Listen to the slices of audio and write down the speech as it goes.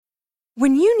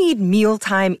When you need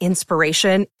mealtime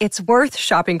inspiration, it's worth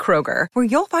shopping Kroger, where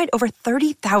you'll find over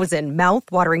 30,000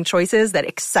 mouth-watering choices that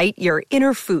excite your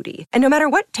inner foodie. And no matter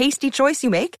what tasty choice you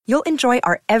make, you'll enjoy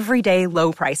our everyday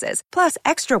low prices, plus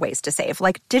extra ways to save,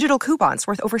 like digital coupons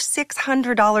worth over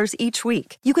 $600 each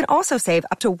week. You can also save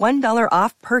up to $1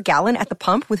 off per gallon at the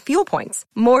pump with fuel points.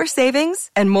 More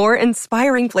savings and more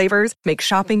inspiring flavors make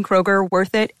shopping Kroger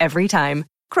worth it every time.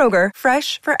 Kroger,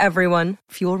 fresh for everyone.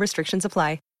 Fuel restrictions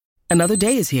apply. Another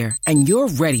day is here, and you're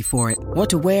ready for it. What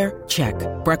to wear? Check.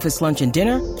 Breakfast, lunch, and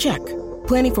dinner? Check.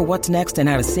 Planning for what's next and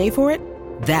how to save for it?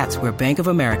 That's where Bank of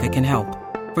America can help.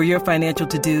 For your financial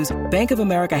to-dos, Bank of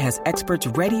America has experts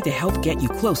ready to help get you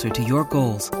closer to your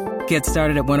goals. Get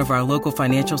started at one of our local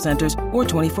financial centers or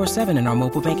 24/7 in our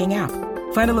mobile banking app.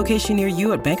 Find a location near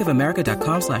you at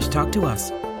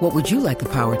bankofamerica.com/talktous. What would you like the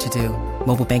power to do?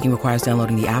 Mobile banking requires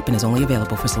downloading the app and is only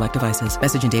available for select devices.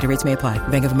 Message and data rates may apply.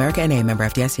 Bank of America N.A., member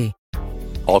FDIC.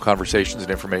 All conversations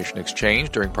and information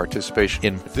exchanged during participation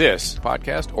in this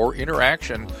podcast or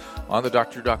interaction on the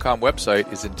DrDrew.com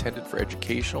website is intended for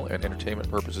educational and entertainment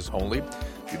purposes only.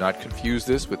 Do not confuse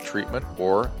this with treatment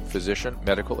or physician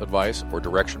medical advice or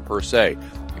direction per se.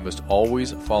 You must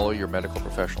always follow your medical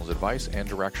professional's advice and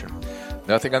direction.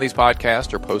 Nothing on these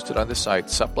podcasts or posted on this site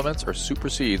supplements or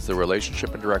supersedes the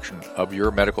relationship and direction of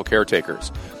your medical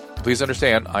caretakers. Please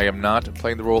understand, I am not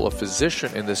playing the role of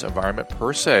physician in this environment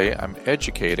per se. I'm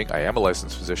educating. I am a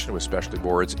licensed physician with specialty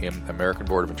boards in American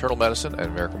Board of Internal Medicine and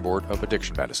American Board of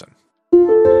Addiction Medicine.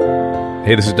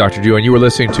 Hey, this is Dr. Drew, and you are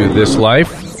listening to This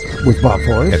Life with Bob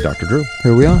Forrest and Dr. Drew.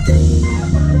 Here we are.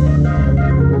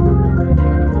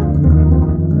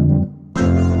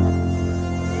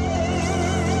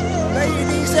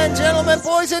 Ladies and gentlemen,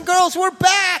 boys and girls, we're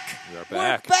back. We are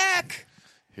back. We're back.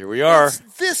 Here we are. It's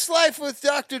This Life with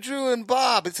Dr. Drew and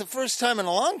Bob. It's the first time in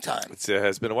a long time. It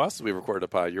has been a while since we recorded a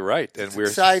pod. You're right. And we're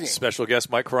exciting. Special guest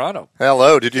Mike Carano.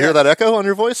 Hello. Did you hear that echo on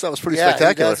your voice? That was pretty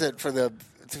spectacular. Yeah, he does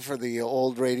it for the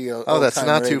old radio. Oh, that's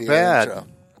not too bad. Intro.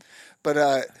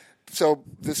 But so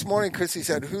this morning, Chrissy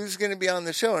said, "Who's going to be on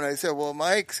the show?" And I said, "Well,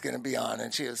 Mike's going to be on."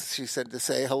 And she said to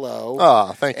say hello.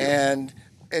 Oh, thank you.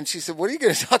 And she said, "What are you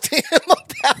going to talk to him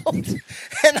about?"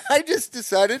 And I just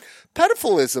decided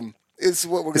pedophilism is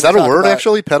what we're going to talk about. Is that a word,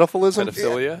 actually? Pedophilism?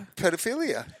 Pedophilia? Yeah,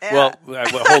 pedophilia. Well,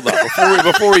 hold on.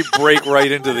 Before we break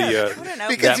right into the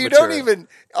because you don't even,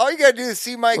 all you got to do is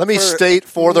see Mike. Let me state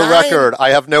for the record, I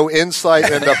have no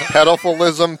insight into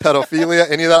pedophilism, pedophilia,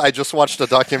 any of that. I just watched a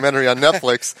documentary on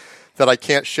Netflix that I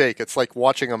can't shake. It's like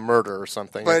watching a murder or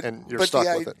something, and you're stuck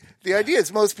with it. The idea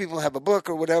is most people have a book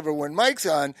or whatever. When Mike's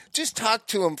on, just talk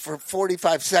to him for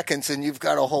 45 seconds and you've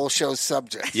got a whole show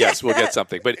subject. Yes, we'll get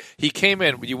something. But he came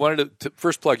in. You wanted to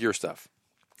first plug your stuff.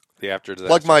 The After Disaster.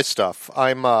 Plug my stuff.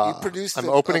 I'm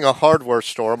opening a hardware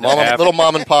store, little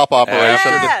mom and pop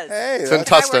operation. Hey, it's in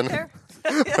Tustin.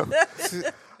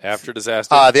 After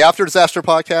Disaster. The After Disaster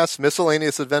podcast,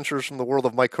 Miscellaneous Adventures from the World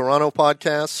of Mike Carano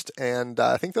podcast, and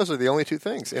I think those are the only two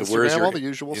things. Instagram, all the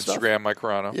usual stuff. Instagram, Mike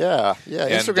Carano. Yeah.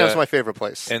 Instagram's my favorite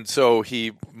place. And so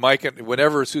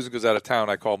whenever Susan goes out of town,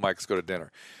 I call Mike to go to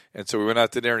dinner. And so we went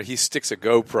out to dinner, and he sticks a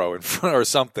GoPro in front or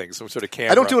something, some sort of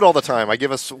camera. I don't do it all the time. I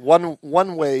give us one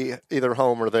way, either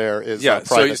home or there is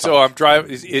private. So I'm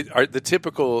driving. The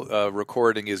typical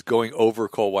recording is going over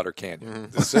Coldwater Canyon.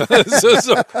 Mm-hmm.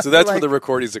 So that's where the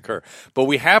recordings occur. But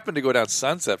we happened to go down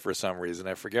Sunset for some reason.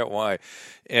 I forget why.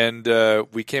 And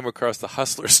we came across the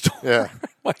Hustler store. Yeah.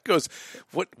 Mike goes,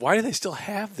 why do they still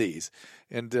have these?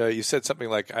 And you said something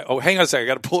like, "Oh, hang on a second, I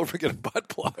got to pull over and get a butt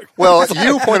plug." Well,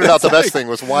 you pointed out the best thing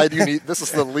was, why do you need? This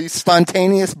is the least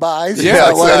spontaneous buys. Yeah,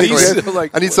 exactly.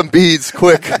 I need some beads,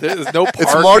 quick. There's no parking.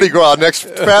 It's Mardi Gras next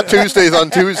Fat Tuesday's on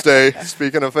Tuesday.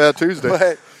 Speaking of Fat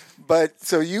Tuesday, but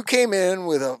so you came in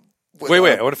with a.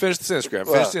 Wait! I want to finish this Instagram.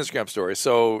 Finish the Instagram story.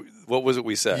 So, what was it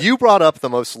we said? You brought up the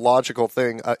most logical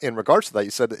thing in regards to that.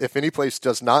 You said that if any place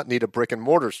does not need a brick and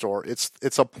mortar store, it's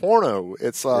a porno.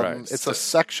 It's a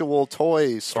sexual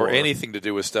toy store, or anything to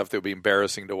do with stuff that would be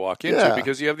embarrassing to walk into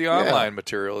because you have the online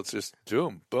material. It's just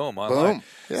boom, online. Boom.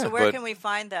 Yeah. So where can we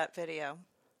find that video?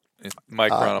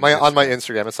 Mike on my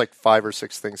Instagram. It's like 5 or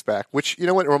 6 things back. Which it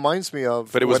reminds me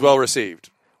of. But it was well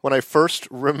received. When I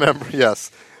first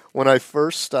When I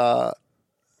first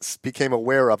became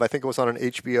aware of, I think it was on an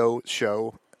HBO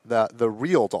show, that the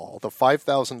real doll, the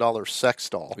 $5,000 sex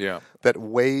doll, that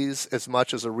weighs as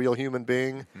much as a real human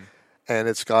being, and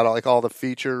it's got all the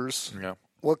features. Yeah.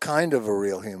 What kind of a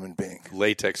real human being?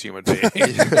 Latex human being.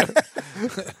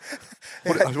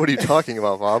 What are you talking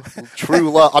about, Bob? True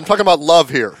love. I'm talking about love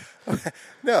here.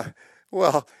 No.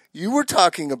 Well, you were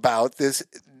talking about this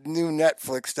new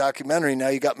Netflix documentary. Now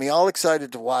you got me all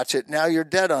excited to watch it. Now you're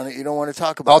dead on it. You don't want to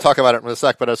talk about it. I'll talk about it in a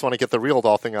sec, but I just want to get the real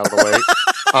doll thing out of the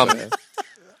way.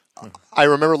 I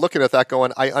remember looking at that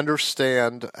going, I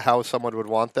understand how someone would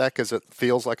want that because it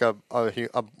feels like a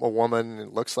woman.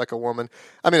 It looks like a woman.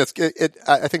 I mean,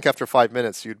 I think after 5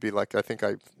 minutes, you'd be like, I think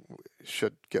I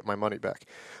should get my money back.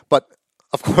 But,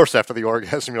 of course, after the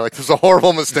orgasm, you're like, this is a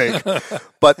horrible mistake.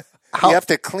 But you have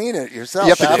to clean it yourself. You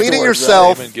have to clean it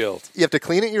yourself. Shame and guilt. You have to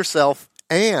clean it yourself.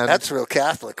 And that's real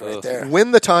Catholic right there.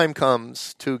 When the time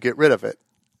comes to get rid of it,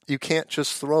 you can't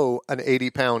just throw an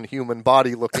 80-pound human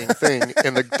body-looking thing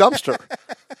in the dumpster,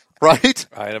 right?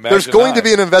 There's going to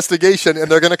be an investigation,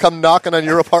 and they're going to come knocking on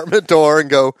your apartment door and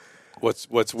go,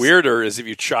 What's weirder is if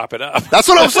you chop it up. That's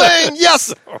what I'm saying,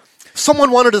 yes!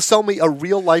 Someone wanted to sell me a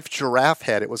real-life giraffe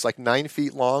head. It was like 9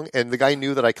 feet long, and the guy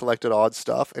knew that I collected odd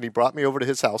stuff, and he brought me over to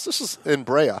his house. This is in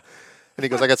Brea. And he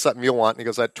goes, I got something you'll want. And he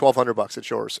goes, at $1,200, it's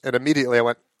yours. And immediately I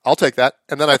went, I'll take that.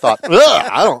 And then I thought,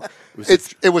 I don't.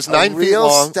 It was 9 feet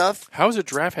long. Stuff? How is a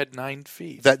giraffe head 9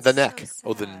 feet? The neck.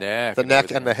 Oh, the neck. The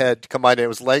neck and the head combined. It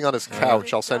was laying on his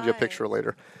couch. I'll send you a picture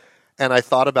later. And I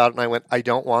thought about it, and I went, I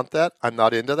don't want that. I'm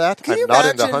not into that. Can I'm you not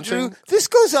imagine, into hunting. Drew, this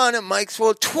goes on at Mike's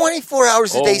World 24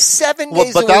 hours a day, 7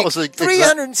 days a week,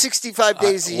 365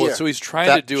 days a year. So he's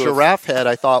trying to do giraffe head.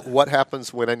 I thought, what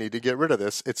happens when I need to get rid of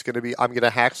this? It's going to be, I'm going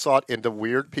to hacksaw it into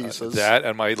weird pieces. That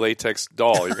and my latex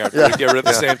doll. You're going to have to get rid of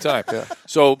at the same time. Yeah.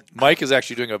 So Mike is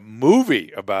actually doing a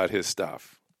movie about his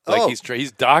stuff. Like he's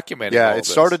documenting. Yeah, all it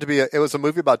started to be. It was a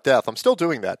movie about death. I'm still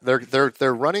doing that.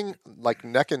 They're running like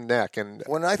neck and neck. And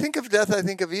when I think of death, I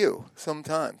think of you.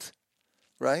 Sometimes,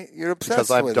 right? You're obsessed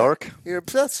because I'm with dark. it. You're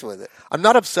obsessed with it. I'm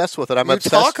not obsessed with it. I'm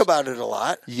obsessed. You talk about it a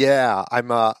lot. Yeah,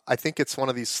 I'm. I think it's one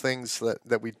of these things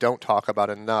that we don't talk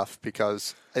about enough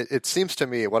because it seems to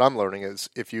me what I'm learning is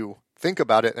if you think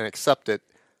about it and accept it,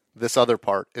 this other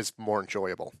part is more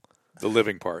enjoyable. The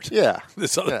living part. Yeah.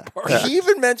 This other part. He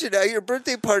even mentioned at your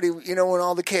birthday party, when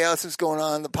all the chaos was going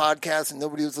on, the podcast, and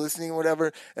nobody was listening or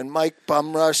whatever, and Mike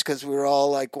bum rushed because we were all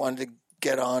like wanted to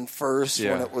get on first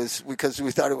when it was because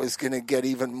we thought it was going to get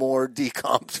even more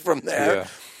decomps from there. Yeah.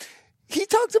 He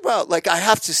talked about, like, I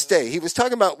have to stay. He was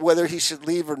talking about whether he should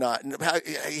leave or not. And how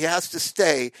he has to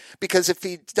stay because if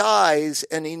he dies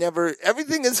and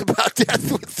everything is about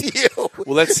death with you.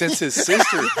 Well, that's since his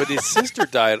sister, but his sister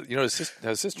died. His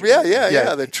sister.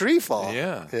 Yeah, the tree fall.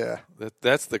 Yeah.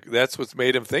 That's what's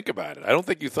made him think about it. I don't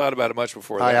think you thought about it much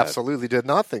before that. I absolutely did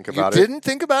not think about it. You didn't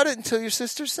think about it until your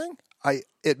sister's thing?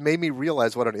 It made me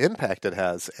realize what an impact it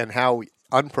has and how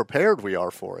unprepared we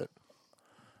are for it.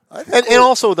 And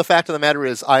also the fact of the matter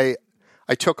is I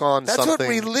took on That's something.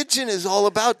 That's what religion is all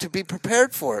about, to be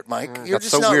prepared for it, Mike. You're that's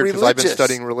just so not weird religious. I've been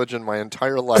studying religion my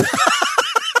entire life.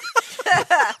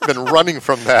 I've been running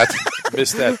from that.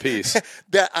 Missed that piece.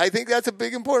 I think that's a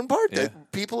big important part. Yeah.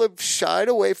 That people have shied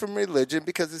away from religion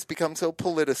because it's become so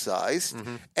politicized.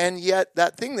 Mm-hmm. And yet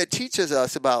that thing that teaches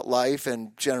us about life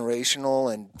and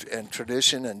generational and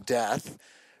tradition and death,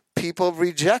 people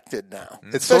rejected now.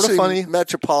 It's sort of funny.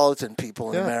 Metropolitan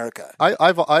people in America.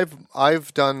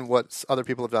 I've done what other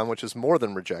people have done, which is more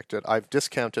than rejected. I've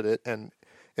discounted it and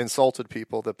insulted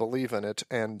people that believe in it,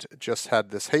 and just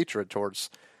had this hatred towards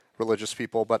religious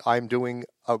people. But I'm doing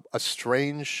a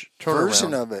strange turnaround.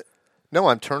 Version of it. No,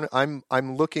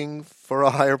 I'm looking for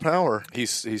a higher power.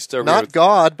 He's struggling not with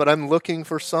God, but I'm looking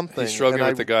for something. He's struggling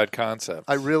with the God concept.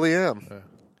 I really am. Yeah.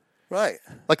 Right.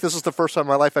 Like this is the first time in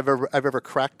my life I've ever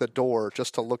cracked the door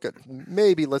just to look at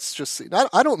maybe let's just see.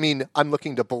 I don't mean I'm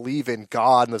looking to believe in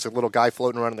God and there's a little guy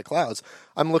floating around in the clouds.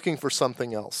 I'm looking for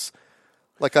something else.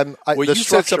 Like are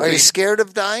you scared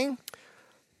of dying?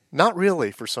 Not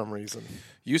really, for some reason.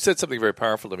 You said something very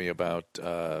powerful to me about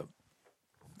the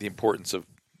importance of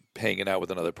hanging out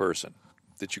with another person.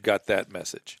 That you got that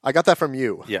message. I got that from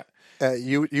you. Yeah.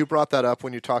 You brought that up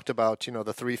when you talked about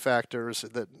the 3 factors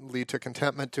that lead to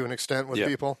contentment to an extent with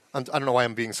people. I don't know why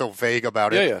I'm being so vague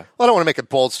about it. Yeah. Well, I don't want to make a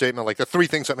bold statement like the 3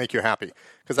 things that make you happy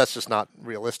because that's just not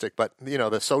realistic. But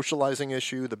the socializing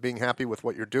issue, the being happy with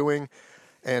what you're doing,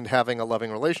 and having a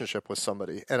loving relationship with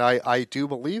somebody. And I do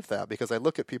believe that because I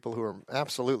look at people who are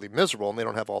absolutely miserable and they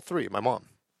don't have all 3. My mom,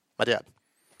 my dad.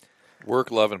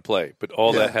 Work, love, and play. But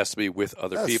all that has to be with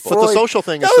other people. But the social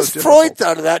thing is so difficult. That was Freud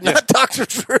thought of that, not Dr.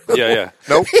 Drew. Yeah.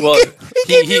 Nope. Well, he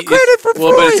gave you credit for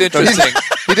Freud. Well, but it's interesting.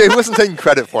 He wasn't taking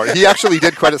credit for it. He actually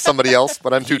did credit somebody else,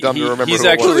 but I'm too dumb to remember who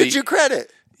Who did you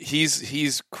credit?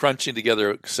 he's crunching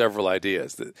together several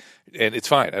ideas and it's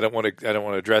fine. I don't want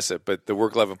to address it, but the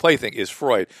work, love, and play thing is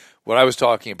Freud. What I was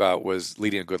talking about was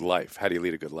leading a good life. How do you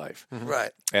lead a good life? Mm-hmm.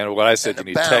 Right. And what I said, you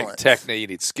need technique, you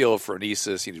need skill,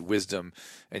 phronesis, you need wisdom,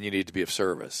 and you need to be of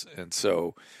service. And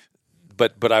so,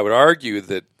 but I would argue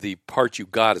that the part you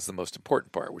got is the most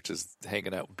important part, which is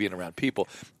hanging out, being around people.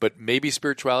 But maybe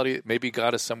spirituality, maybe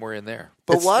God is somewhere in there.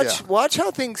 But watch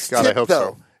how things tip, though.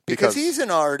 So. Because he's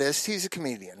an artist, he's a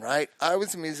comedian, right? I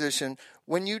was a musician.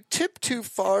 When you tip too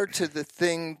far to the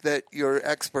thing that you're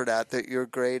expert at, that you're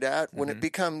great at, when it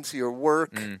becomes your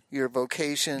work, your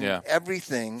vocation,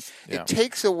 everything, it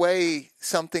takes away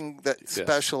something that's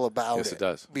special about it. Yes, it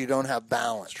does. You don't have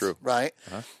balance. It's true. Right?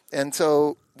 Uh-huh. And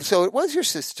so it was your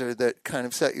sister that kind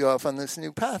of set you off on this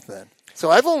new path then. So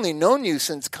I've only known you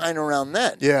since kind of around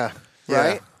then. Yeah.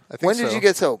 Right? When did so. you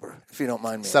get sober, if you don't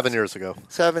mind me? 7 years ago.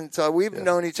 7. So we've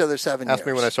known each other 7 years. Ask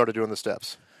me when I started doing the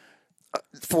steps.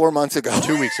 4 months ago.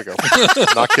 2 weeks ago.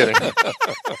 Not kidding.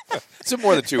 It's been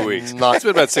more than 2 weeks. It's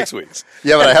been about 6 weeks.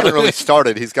 Yeah, but I haven't really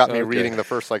started. He's got me reading the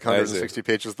first 160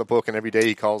 pages of the book, and every day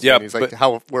he calls me and he's like,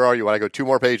 where are you? And I go, 2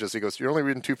 more pages. He goes, you're only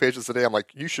reading 2 pages a day. I'm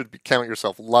like, you should count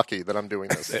yourself lucky that I'm doing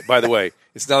this. By the way,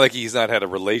 it's not like he's not had a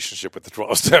relationship with the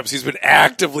 12 steps. He's been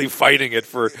actively fighting it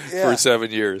for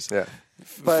 7 years. Yeah.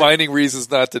 But finding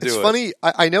reasons not to do it. It's funny.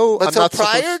 I know. But I'm so not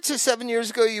prior to 7 years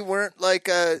ago, you weren't like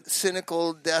a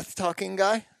cynical, death-talking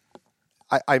guy?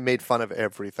 I made fun of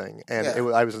everything, and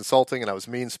I was insulting, and I was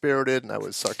mean-spirited, and I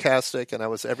was sarcastic, and I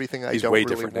was everything I don't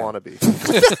really want to be.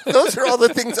 Those are all the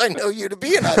things I know you to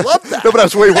be, and I love that. No, but I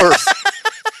was way worse.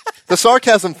 The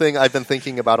sarcasm thing I've been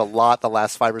thinking about a lot the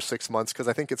last 5 or 6 months because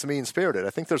I think it's mean-spirited. I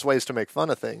think there's ways to make fun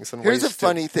of things. And here's a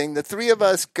funny thing. The three of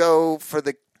us go for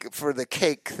the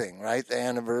cake thing, right? The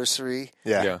anniversary.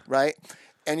 Yeah. Right?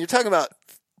 And you're talking about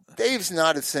Dave's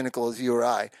not as cynical as you or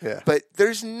I. Yeah. But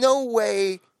there's no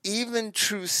way even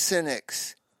true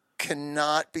cynics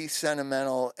cannot be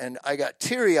sentimental. And I got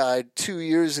teary-eyed 2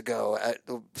 years ago at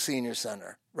the senior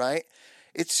center, right?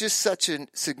 It's just such a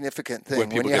significant thing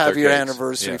when you have your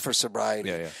anniversary for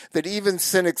sobriety that even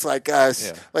cynics like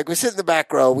us, like we sit in the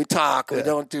back row, we talk, we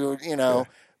don't do,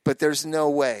 but there's no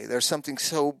way. There's something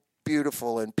so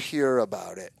beautiful and pure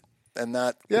about it. And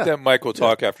that, then Mike will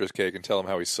talk after his cake and tell him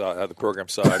how the program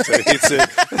saw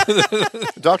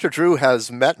it. Dr. Drew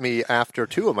has met me after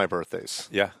 2 of my birthdays.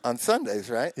 Yeah, on Sundays,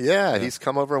 right? Yeah, he's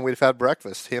come over and we've had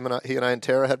breakfast. He and I and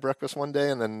Tara had breakfast one day,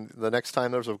 and then the next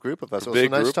time there was a group of us. It was a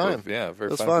nice time.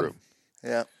 Very fun group.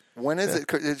 Yeah. When is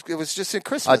it? It was just in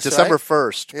Christmas, December right?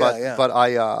 1st. But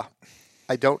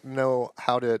I don't know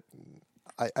how to.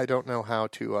 I don't know how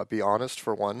to be honest.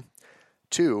 For one.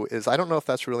 2 is I don't know if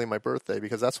that's really my birthday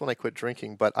because that's when I quit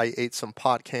drinking, but I ate some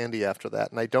pot candy after that,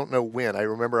 and I don't know when. I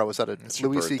remember I was at a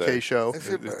Louis C.K. show. It's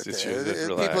your birthday.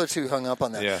 People are too hung up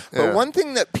on that. Yeah. But one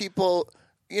thing that people,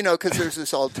 because there's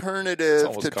this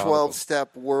alternative to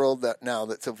 12-step world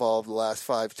that's evolved the last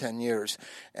 5-10 years,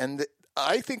 and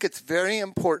I think it's very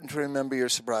important to remember your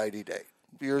sobriety date.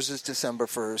 Yours is December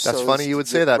 1st. That's funny you would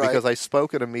say that because I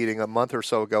spoke at a meeting a month or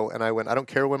so ago, and I went, I don't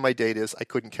care when my date is. I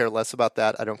couldn't care less about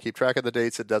that. I don't keep track of the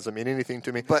dates. It doesn't mean anything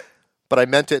to me. But I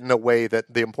meant it in a way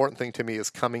that the important thing to me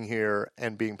is coming here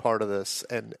and being part of this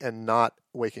and not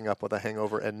waking up with a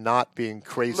hangover and not being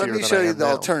crazier than I am now. Let me show you the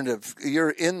alternative. You're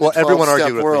in the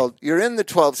 12-step world. You're in the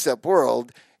 12-step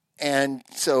world, and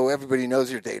so everybody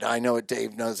knows your date. I know it.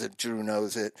 Dave knows it. Drew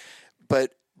knows it.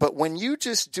 But when you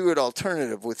just do it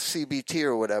alternative with CBT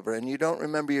or whatever, and you don't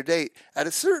remember your date, at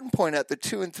a certain point, at the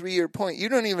 2 and 3 year point, you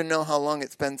don't even know how long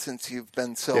it's been since you've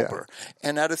been sober. Yeah.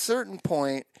 And at a certain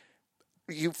point,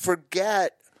 you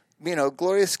forget.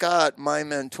 Gloria Scott, my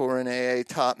mentor in AA,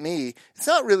 taught me it's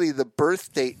not really the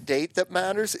birth date that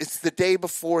matters. It's the day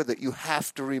before that you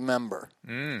have to remember.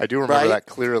 I do remember that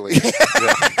clearly.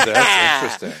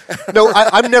 That's interesting. No,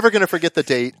 I'm never going to forget the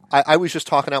date. I was just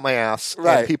talking out my ass,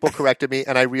 and people corrected me,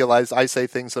 and I realized I say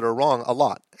things that are wrong a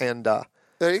lot. And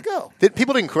there you go.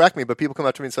 People didn't correct me, but people come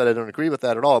up to me and said, I don't agree with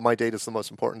that at all. My date is the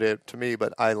most important day to me,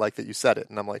 but I like that you said it.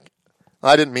 And I'm like,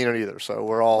 I didn't mean it either, so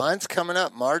we're all... Mine's coming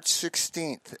up March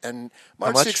 16th, and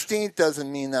March 16th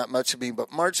doesn't mean that much to me,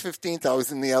 but March 15th I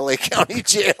was in the L.A. County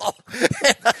Jail.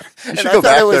 You should go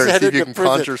back there and see if you can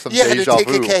conjure some deja vu. You had to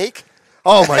take a cake?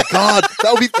 Oh, my God.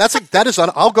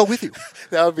 I'll go with you.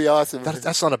 That would be awesome.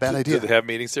 That's not a bad idea. Do they have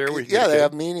meetings there? Yeah, they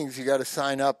have meetings. You got to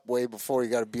sign up way before.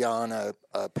 You got to be on a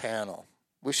panel.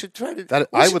 We should try to...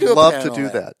 I would love to do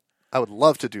that. I would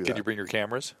love to do that. Can you bring your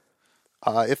cameras?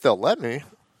 If they'll let me.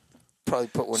 probably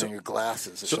put one in your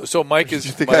glasses. So Mike is. Do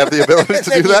you think I have the ability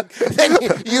to do that? Then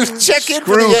you check in.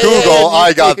 Screw Google.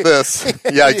 I got this.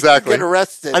 Yeah, exactly. You get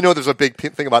arrested. I know there's a big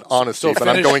thing about honesty, but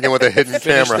I'm going in with a hidden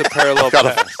finish camera. the parallel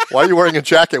paths. Why are you wearing a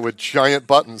jacket with giant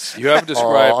buttons? You haven't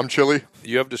described. I'm chilly.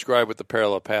 You have described what the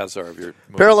parallel paths are of your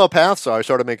movie. Parallel paths are. I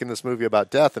started making this movie about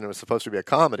death, and it was supposed to be a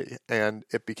comedy, and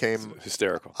it became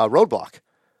hysterical. A roadblock.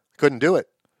 Couldn't do it.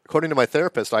 According to my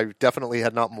therapist, I definitely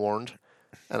had not mourned,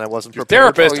 and I wasn't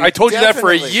prepared. Therapist, I told you that for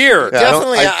a year. Yeah,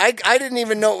 definitely, I didn't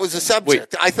even know it was a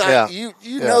subject. I thought you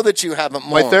know that you haven't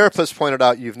mourned. My therapist pointed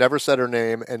out you've never said her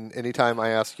name, and anytime I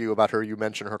ask you about her, you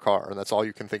mention her car, and that's all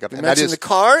you can think of. You mention the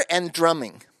car and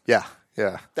drumming. Yeah.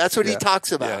 That's what he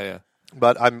talks about. Yeah.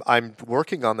 But I'm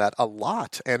working on that a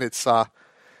lot, and it's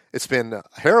been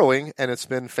harrowing, and it's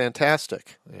been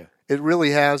fantastic. Yeah. It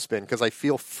really has been, because I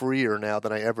feel freer now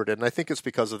than I ever did, and I think it's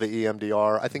because of the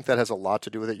EMDR. I think that has a lot to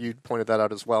do with it. You pointed that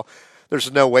out as well. There's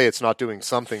no way it's not doing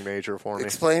something major for me.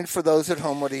 Explain for those at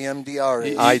home what EMDR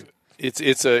is.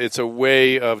 It's a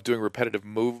way of doing repetitive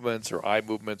movements or eye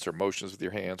movements or motions with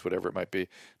your hands, whatever it might be,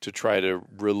 to try to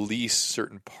release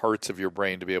certain parts of your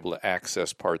brain to be able to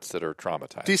access parts that are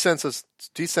traumatized.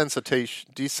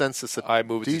 Desensitization. Eye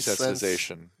movement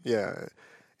desensitization. Yeah.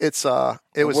 It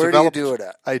was Where developed. do you do it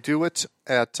at? I do it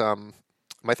at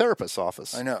my therapist's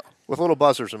office. I know. With little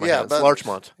buzzers in my hands. buzzers.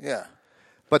 Larchmont. Yeah.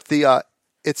 But the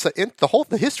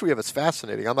history of it's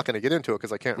fascinating. I'm not going to get into it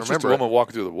because I can't remember. Just a woman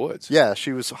walking through the woods. Yeah,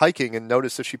 she was hiking and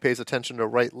noticed if she pays attention to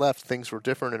right, left, things were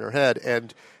different in her head.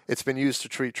 And it's been used to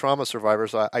treat trauma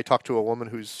survivors. I talked to a woman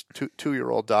whose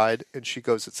 2-year-old died, and she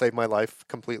goes, "It saved my life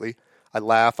completely." I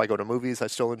laugh. I go to movies. I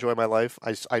still enjoy my life.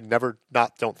 I never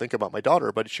don't think about my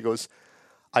daughter, but she goes,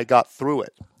 "I got through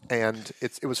it." And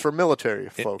it was for military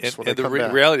folks. And the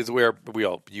reality is where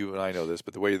you and I know this,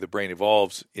 but the way the brain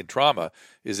evolves in trauma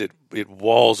is it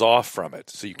walls off from it,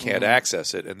 so you can't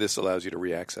access it, and this allows you to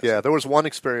re-access it. Yeah, there was one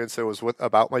experience that was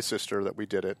about my sister that we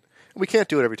did it. We can't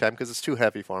do it every time because it's too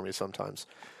heavy for me sometimes.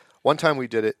 One time we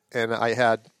did it, and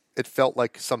it felt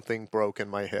like something broke in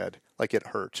my head, like it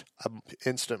hurt,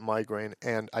 instant migraine,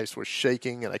 and I was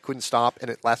shaking, and I couldn't stop, and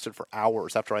it lasted for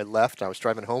hours after I left. I was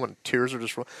driving home, and tears were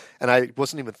just, and I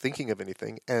wasn't even thinking of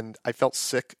anything, and I felt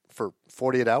sick for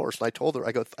 48 hours, and I told her,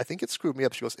 I go, "I think it screwed me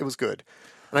up." She goes, "It was good."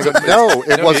 And I go, "No,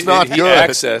 it was not good." He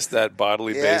accessed that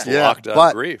bodily-based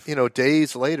locked-up grief. But,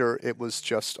 days later, it was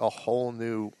just a whole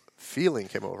new feeling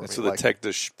came over me. So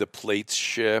the plates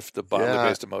shift, the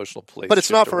bodily-based emotional plates. But it's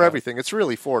not for around. everything. It's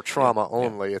really for trauma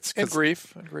only. It's and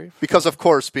grief. Because, of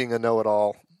course, being a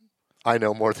know-it-all, I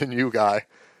know more than you, Guy.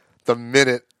 The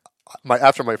minute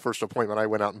after my first appointment, I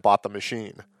went out and bought the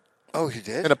machine. Oh, you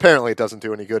did? And apparently, it doesn't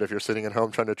do any good if you're sitting at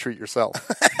home trying to treat yourself.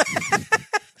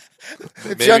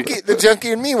 The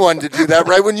junkie and me wanted to do that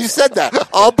right when you said that.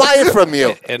 I'll buy it from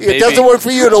you. And it doesn't work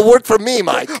for you. It'll work for me,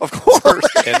 Mike. Of course.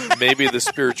 And maybe the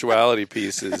spirituality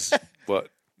piece is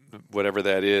whatever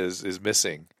that is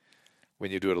missing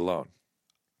when you do it alone.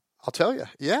 I'll tell you.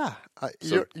 Yeah.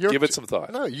 So give it some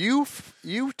thought. No, you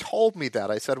told me that.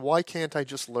 I said, "Why can't I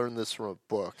just learn this from a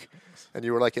book?" And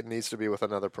you were like, "It needs to be with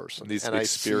another person." It needs to be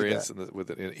experienced in an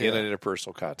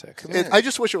interpersonal context. I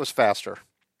just wish it was faster.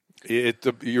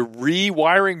 You're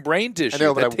rewiring brain tissue. I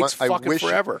know, but that takes fucking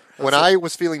forever. When I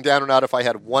was feeling down and out, if I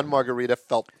had one margarita,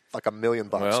 felt like $1 million.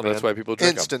 Well, that's why people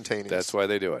drink instantaneous. Them. That's why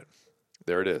they do it.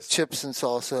 There it is. Chips and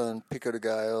salsa and pico de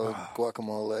gallo,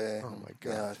 guacamole. Oh my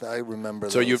God! Yeah, I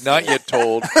remember. So those you've not yet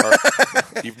told.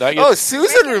 Oh,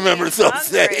 Susan remembers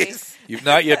those days. You've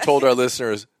not yet told our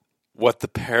listeners what the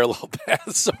parallel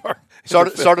paths are.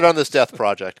 Started on this death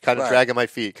project, kind of dragging my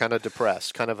feet, kind of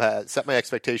depressed, kind of set my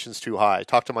expectations too high.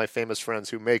 Talked to my famous friends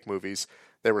who make movies.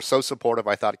 They were so supportive.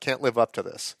 I thought, I can't live up to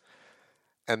this.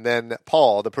 And then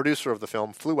Paul, the producer of the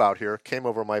film, flew out here, came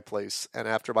over my place, and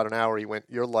after about an hour, he went,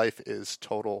 "Your life is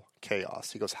total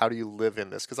chaos." He goes, "How do you live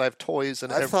in this?" Because I have toys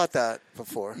and I've thought that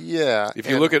before. Yeah. If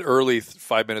you look at early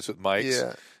 5 Minutes with Mike's,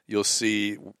 you'll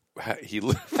see he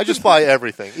lived. I just buy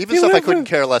everything, even stuff I couldn't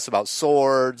care less about.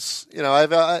 Swords, I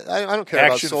don't care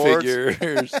about swords. Action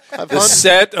figures. The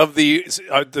set of the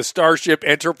Starship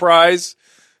Enterprise,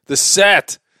 the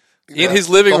set. In his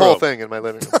living room. The whole thing in my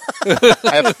living room.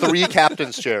 I have 3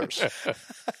 captain's chairs.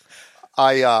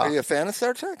 Are you a fan of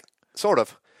Star Trek? Sort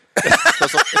of.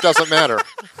 It doesn't matter.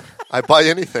 I buy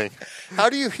anything. How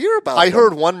do you hear about I them?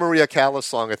 heard one Maria Callas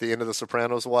song at the end of The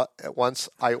Sopranos once.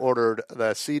 I ordered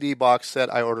the CD box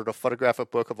set. I ordered a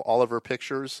photographic book of all of her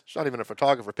pictures. She's not even a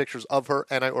photographer. Pictures of her.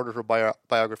 And I ordered her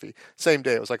biography. Same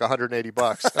day. It was like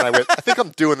 $180. And I went, I think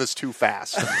I'm doing this too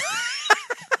fast.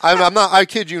 I'm not. I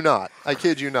kid you not. Like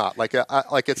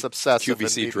it's obsessive.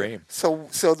 QVC dream. So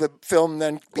the film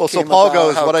then became so Paul about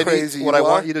goes, how what crazy I you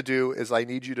want are? you to do is I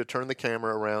need you to turn the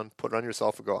camera around, put it on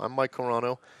yourself, and go, I'm Mike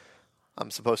Carano. I'm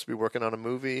supposed to be working on a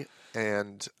movie,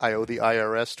 and I owe the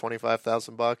IRS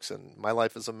 $25,000, and my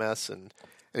life is a mess. And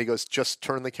he goes, just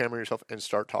turn the camera yourself and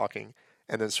start talking,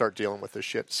 and then start dealing with this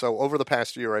shit. So over the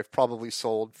past year, I've probably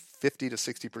sold 50 to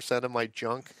 60% of my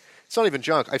junk. It's not even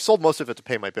junk. I've sold most of it to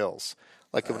pay my bills.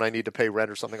 Like when I need to pay rent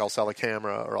or something, I'll sell a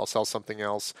camera or I'll sell something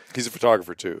else. He's a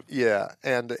photographer too. Yeah,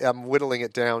 and I'm whittling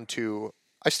it down to.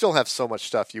 I still have so much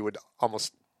stuff you would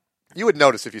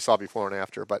notice if you saw before and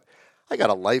after, but. I got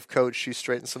a life coach. She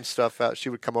straightened some stuff out. She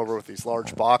would come over with these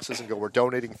large boxes and go, we're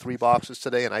donating 3 boxes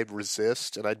today, and I'd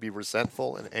resist, and I'd be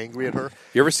resentful and angry at her.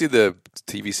 You ever see the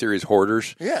TV series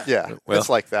Hoarders? Yeah. Yeah, Well, it's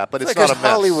like that, but it's like not a a mess.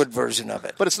 Hollywood version of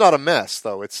it. But it's not a mess,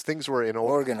 though. It's things were in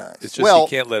Organized. It's just you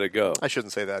can't let it go. I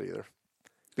shouldn't say that either,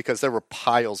 because there were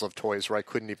piles of toys where I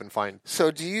couldn't even find.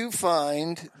 So do you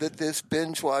find that this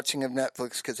binge watching of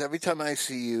Netflix, because every time I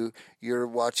see you, you're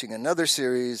watching another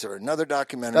series or another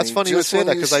documentary. That's funny you say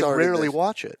that because I rarely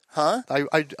watch it. Huh?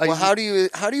 Well, how do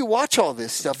you watch all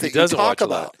this stuff that you doesn't talk watch a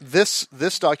about? lot.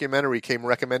 This documentary came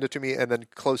recommended to me, and then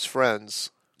close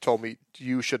friends told me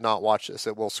you should not watch this.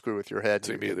 It will screw with your head.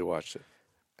 So immediately watched it.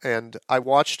 And I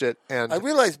watched it, and I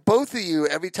realize both of you,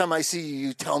 every time I see you,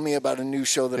 you tell me about a new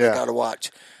show that I got to watch.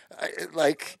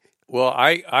 Well,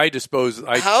 I dispose.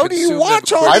 How do you consume watch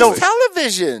them all quickly. this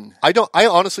television? I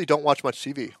honestly don't watch much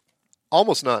TV.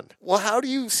 Almost none. Well, how do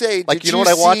you say? Like, did you know what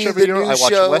I watch see every the year? new I watch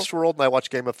show? Westworld and I watch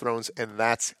Game of Thrones, and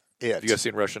that's it. You guys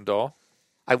seen Russian Doll?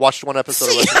 I watched one episode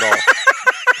of Russian Doll.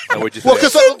 And what'd you think?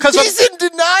 He's in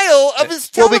denial of his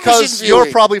television because viewing.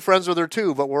 you're probably friends with her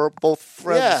too, but we're both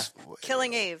friends. Yeah.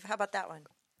 Killing Eve. How about that one?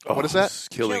 What is that?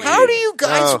 Killing How Eve. do you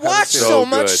guys watch so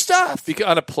much good. stuff? Because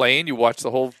on a plane, you watch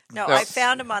the whole. No, I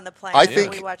found him on the plane. I and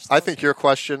think we watched I think your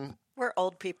question we're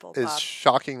old people, is Bob.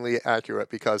 shockingly accurate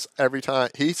because every time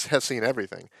he has seen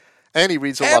everything, and he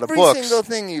reads a lot of books. Every single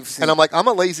thing you've seen. And I'm like, I'm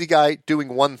a lazy guy doing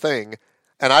one thing,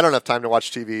 and I don't have time to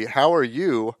watch TV. How are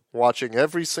you watching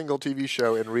every single TV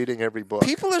show and reading every book?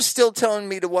 People are still telling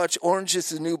me to watch Orange is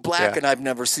the New Black, Yeah. and I've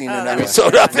never seen an no.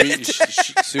 episode of it.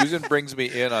 Susan brings me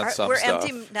in on some We're stuff.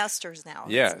 empty nesters now.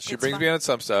 Yeah, she brings me in on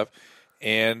some stuff,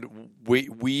 and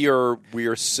we are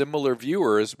similar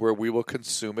viewers where we will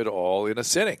consume it all in a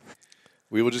sitting.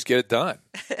 We will just get it done.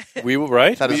 We will,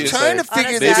 right? That is We- insane. Trying to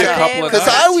figure Maybe this a out couple of because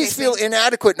nights. I always feel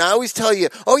inadequate, and I always tell you,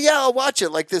 "Oh yeah, I'll watch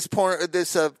it." Like this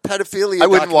pedophilia. I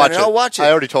wouldn't watch documentary. it. I'll watch it.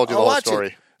 I already told you I'll the whole watch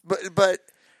story. it. But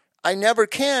I never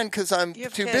can because I'm You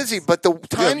have too kids. busy. But the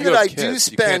time you that have I kids. do You can't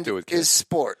spend do it with kids. is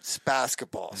sports,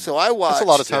 basketball. So I watch. That's a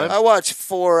lot of time. I watch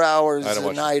 4 hours I don't a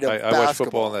watch. night of I basketball. watch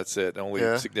football and that's it. Only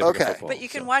Yeah. significant Okay. football. But you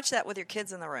can so. watch that with your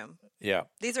kids in the room. Yeah,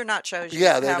 These are not shows. You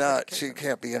Yeah, can they're have with your not. kids She in the room.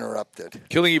 can't be interrupted.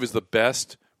 Killing Eve is the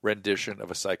best rendition of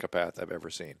a psychopath I've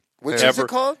ever seen. Which is Ever. it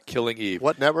called? Killing Eve.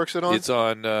 What network's it on? It's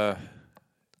on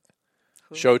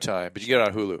Showtime, but you get it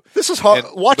on Hulu. This is hard.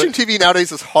 And- Watching but- TV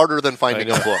nowadays is harder than I finding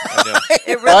know. a book. I know.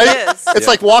 It really Right? is. It's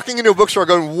like walking into a bookstore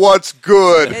going, "What's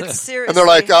good?" It's seriously And they're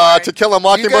like, hard. "To Kill a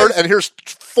Mockingbird," guys- and here's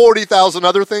 40,000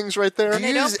 other things right there. And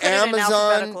they don't Use put it in Amazon.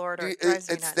 alphabetical order. It drives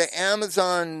me It's nuts. the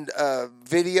Amazon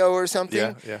video or something.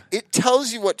 Yeah, yeah. It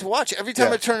tells you what to watch. Every time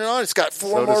Yeah. I turn it on, it's got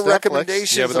 4 So more does Netflix.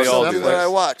 recommendations Yeah, of but they all do something that. that I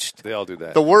watched. They all do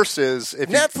that. The worst is if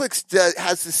you Netflix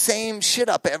has the same shit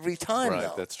up every time, Right,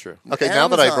 though. that's true. Okay, now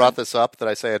that I Amazon. brought this up, that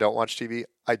I say I don't watch TV,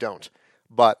 I don't.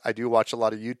 But I do watch a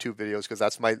lot of YouTube videos because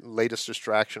that's my latest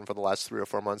distraction for the last 3 or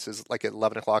 4 months is like at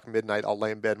 11 o'clock midnight, I'll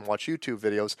lay in bed and watch YouTube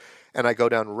videos. And I go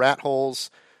down rat holes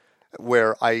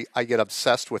where I get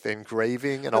obsessed with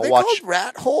engraving and Are I'll they watch called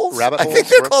rat holes? rabbit I think holes,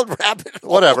 they're or- called rabbit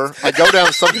holes. whatever. I go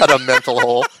down some kind of mental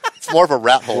hole. It's more of a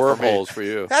rat hole for me. Wormholes for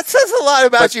you. That says a lot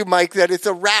about you, Mike, that it's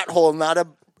a rat hole, not a...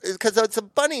 Because it's a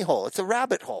bunny hole. It's a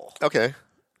rabbit hole. Okay.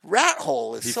 Rat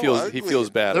hole is He so feels ugly. he feels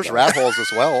bad. There's about rat holes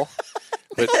as well.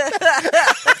 it.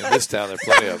 But in this town, there are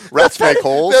plenty of them. Rats make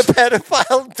holes. The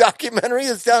pedophile documentary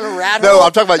is down a rat No, hole.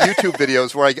 I'm talking about YouTube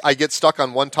videos where I get stuck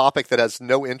on one topic that has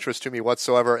no interest to me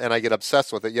whatsoever, and I get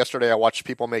obsessed with it. Yesterday, I watched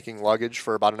people making luggage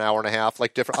for about an hour and a half,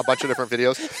 like a bunch of different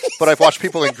videos. But I've watched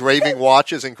people engraving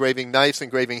watches, engraving knives,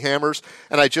 engraving hammers,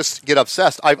 and I just get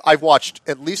obsessed. I've watched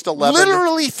at least 11.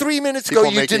 Literally 3 minutes ago,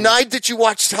 people you making- denied that you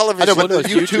watched television. I know, but Well, no,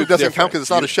 YouTube YouTube's doesn't different. count because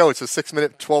it's not a show. It's a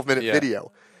 6-minute, 12-minute Yeah.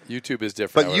 video. YouTube is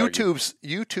different. But I would argue.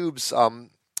 YouTube's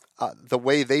the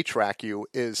way they track you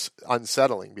is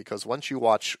unsettling, because once you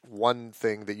watch one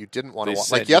thing that you didn't want to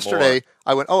watch, like yesterday,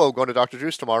 I went, I'm going to Dr.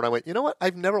 Drew's tomorrow, and I went, you know what?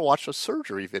 I've never watched a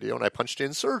surgery video, and I punched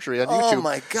in surgery on YouTube. Oh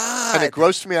my God! And it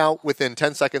grossed me out within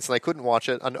 10 seconds, and I couldn't watch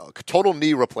it. A total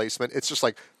knee replacement. It's just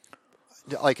like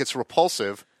it's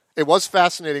repulsive. It was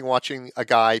fascinating watching a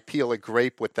guy peel a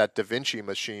grape with that Da Vinci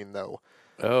machine, though.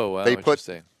 Oh, wow! They put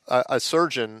a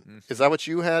surgeon. Is that what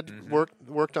you had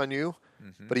worked on you?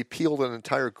 Mm-hmm. But he peeled an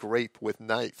entire grape with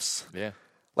knives. Yeah.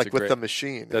 Like with the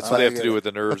machine. That's what they have to do with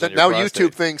the nerves. But now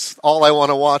YouTube thinks all I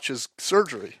want to watch is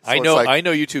surgery. So I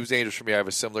know YouTube's dangerous for me. I have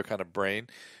a similar kind of brain,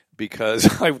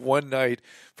 because I one night,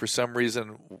 for some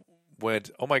reason,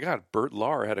 went, oh my God, Bert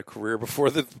Lahr had a career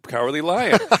before the Cowardly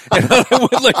Lion. And I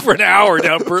went for an hour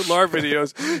down Bert Lahr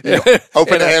videos.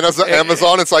 Open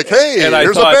Amazon, it's like, hey,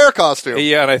 here's a bear costume.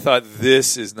 Yeah, and I thought,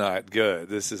 this is not good.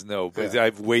 This is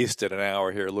I've wasted an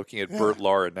hour here looking at Bert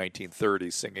Lahr in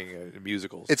 1930 singing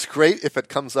musicals. It's great if it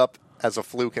comes up as a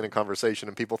fluke in a conversation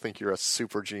and people think you're a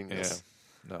super genius.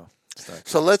 Yeah. No.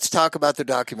 So let's talk about the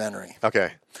documentary.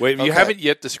 Okay. Wait, you haven't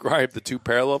yet described the two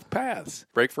parallel paths.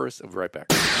 Break first. I'll be right back.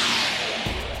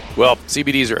 Well,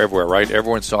 CBDs are everywhere, right?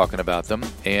 Everyone's talking about them,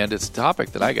 and it's a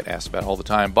topic that I get asked about all the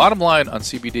time. Bottom line on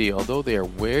CBD, although there are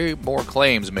way more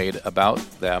claims made about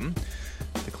them,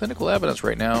 the clinical evidence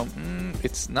right now,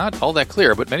 it's not all that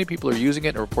clear, but many people are using it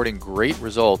and reporting great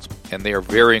results, and they are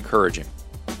very encouraging.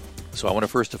 So I want to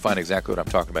first define exactly what I'm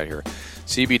talking about here.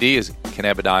 CBD is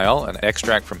cannabidiol, an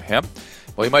extract from hemp.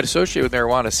 While you might associate with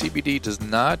marijuana, CBD does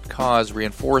not cause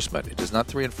reinforcement. It is not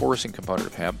the reinforcing component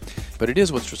of hemp, but it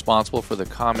is what's responsible for the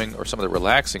calming or some of the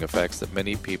relaxing effects that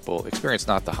many people experience,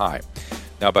 not the high.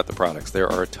 Now about the products.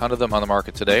 There are a ton of them on the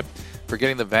market today. For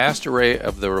getting the vast array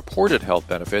of the reported health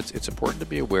benefits, it's important to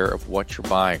be aware of what you're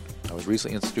buying. I was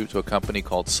recently introduced to a company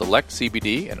called Select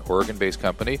CBD, an Oregon-based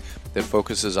company that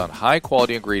focuses on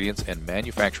high-quality ingredients and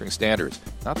manufacturing standards,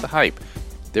 not the hype.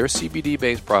 Their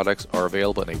CBD-based products are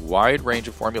available in a wide range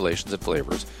of formulations and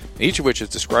flavors, each of which is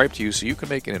described to you so you can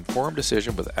make an informed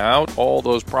decision without all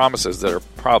those promises that are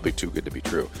probably too good to be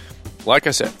true. Like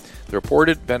I said, the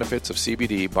reported benefits of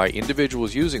CBD by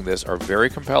individuals using this are very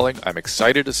compelling. I'm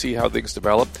excited to see how things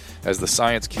develop as the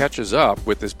science catches up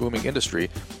with this booming industry.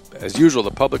 As usual,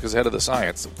 the public is ahead of the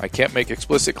science. I can't make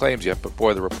explicit claims yet, but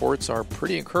boy, the reports are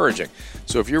pretty encouraging.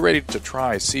 So if you're ready to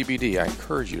try CBD, I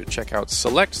encourage you to check out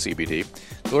Select CBD.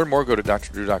 To learn more, go to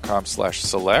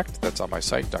drdrew.com/select. That's on my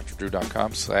site,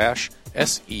 drdrew.com/SELECT.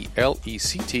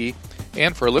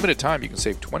 And for a limited time, you can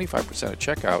save 25% at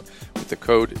checkout with the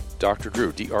code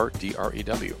DRDREW,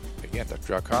 DRDREW. Again,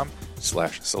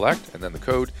 drdrew.com/select, and then the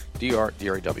code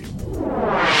DRDREW.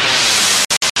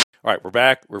 All right, we're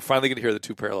back. We're finally going to hear the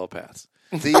two parallel paths.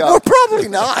 Probably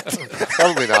not.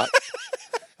 Probably not.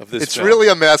 It's really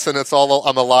a mess, and it's all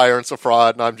I'm a liar and it's a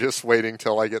fraud, and I'm just waiting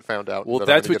till I get found out. Well,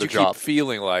 that's what you keep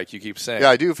feeling like. You keep saying. Yeah,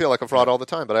 I do feel like a fraud all the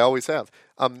time, but I always have.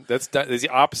 That's the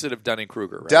opposite of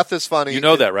Dunning-Kruger, right? Death is funny. You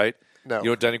know that, right? No. You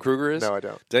know what Dunning-Kruger is? No, I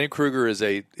don't. Dunning-Kruger is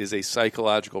a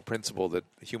psychological principle that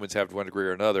humans have to one degree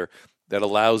or another that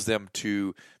allows them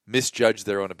to misjudge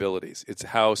their own abilities. It's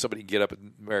how somebody can get up at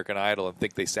American Idol and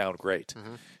think they sound great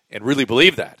and really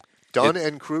believe that.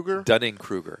 Dunning-Kruger?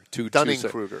 Dunning-Kruger.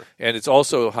 Dunning-Kruger. And it's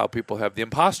also how people have the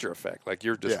imposter effect, like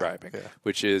you're describing,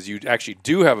 which is you actually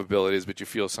do have abilities, but you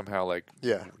feel somehow like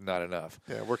not enough.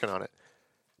 Yeah, working on it.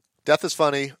 Death is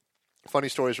funny. Funny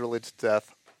stories related to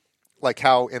death, like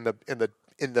how in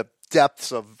the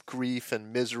depths of grief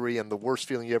and misery and the worst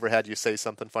feeling you ever had, you say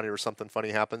something funny or something funny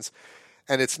happens.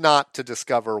 And it's not to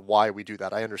discover why we do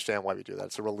that. I understand why we do that.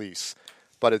 It's a release.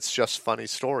 But it's just funny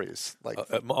stories. Like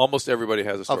almost everybody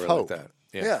has a story like that.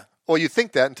 Yeah. Well, you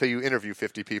think that until you interview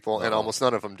 50 people, and almost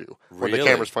none of them do. Really? When the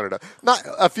camera's pointed up. Not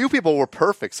a few people were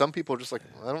perfect. Some people are just like,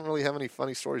 I don't really have any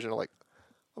funny stories. And you're like,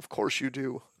 of course you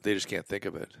do. They just can't think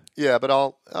of it. Yeah,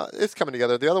 but it's coming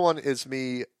together. The other one is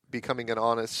me becoming an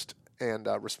honest and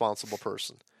responsible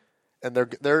person, and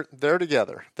they're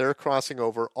together. They're crossing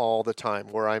over all the time.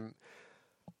 Where I'm.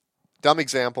 Dumb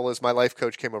example is my life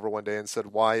coach came over one day and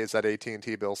said, "Why is that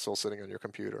AT&T bill still sitting on your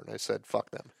computer?" And I said, "Fuck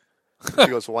them." And she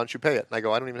goes, "Well, why don't you pay it?" And I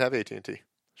go, "I don't even have AT&T."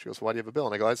 She goes, "Why do you have a bill?"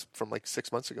 And I go, "It's from like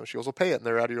 6 months ago." She goes, "Well, pay it, and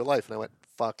they're out of your life." And I went,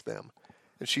 "Fuck them."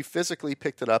 And she physically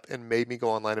picked it up and made me go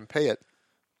online and pay it.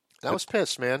 And I was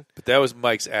pissed, man. But that was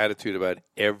Mike's attitude about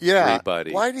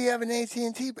everybody. Why do you have an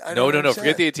AT&T? No.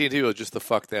 Forget the AT&T. It was just the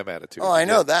fuck them attitude. Oh, I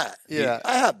know that. Yeah.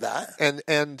 I have that.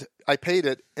 And I paid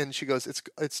it, and she goes,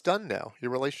 it's done now. Your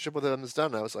relationship with them is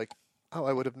done. And I was like, oh,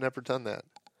 I would have never done that.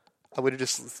 I would have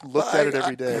just looked at it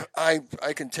every day. I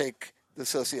can take the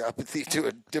sociopathy to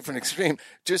a different extreme.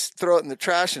 Just throw it in the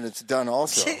trash and it's done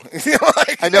also.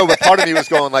 I know, but part of me was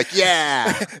going like,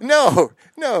 yeah. No,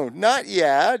 not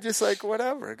yeah. Just like,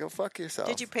 whatever. Go fuck yourself.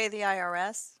 Did you pay the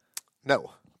IRS?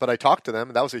 No, but I talked to them,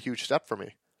 and that was a huge step for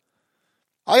me.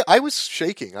 I was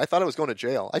shaking. I thought I was going to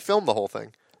jail. I filmed the whole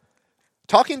thing.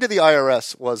 Talking to the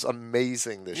IRS was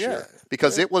amazing this year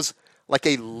because it was like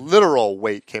a literal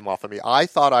weight came off of me. I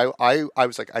thought I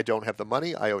was like, I don't have the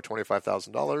money. I owe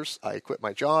 $25,000. I quit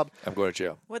my job. I'm going to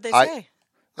jail. What'd they say?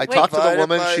 I talked to the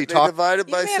woman. She talked. Divided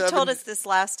by You may have 7. told us this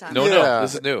last time. No,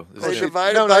 this is new. This They is new.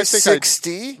 divided I by think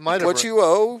 60. might have What you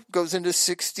owe goes into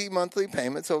 60 monthly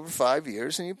payments over 5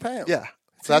 years, and you pay them. Yeah,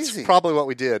 It's that's easy. probably what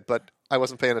we did, but I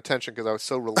wasn't paying attention because I was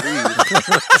so relieved.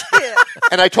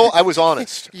 And I was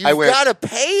honest. You've got to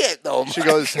pay it, though. She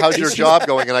goes, how's your job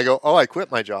going? And I go, I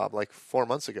quit my job like 4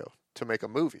 months ago to make a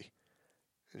movie.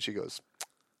 And she goes,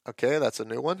 okay, that's a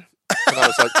new one. And I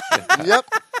was like, yep.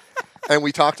 And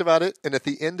we talked about it. And at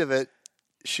the end of it,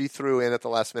 she threw in at the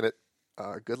last minute,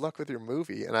 good luck with your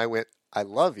movie. And I went, I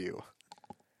love you.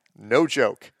 No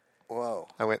joke. Whoa.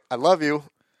 I went, I love you.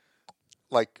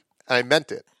 Like, and I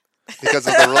meant it. Because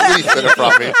of the relief that it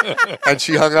brought me. And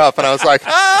she hung up, and I was like,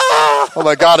 oh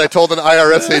my God, I told an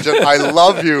IRS agent, I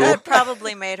love you. That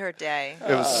probably made her day.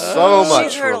 It was so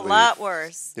much She's heard relief. a lot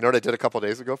worse. You know what I did a couple of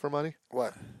days ago for money?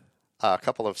 What? A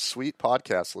couple of sweet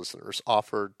podcast listeners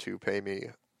offered to pay me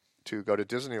to go to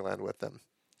Disneyland with them.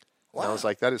 Wow. And I was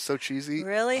like, that is so cheesy.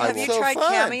 Really? I Have you will tried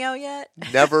fun. Cameo yet?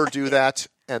 never do that.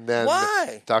 And then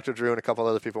Why? Dr. Drew and a couple of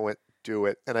other people went, do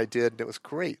it. And I did, and it was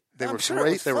great. They I'm were sure it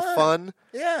great. was They were fun. fun.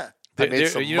 Yeah. I made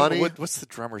some you know, money. what's the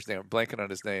drummer's name? I'm blanking on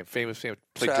his name. Famous, played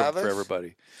drum Travis? for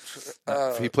everybody.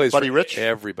 He plays Buddy for Rich?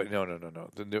 everybody. No.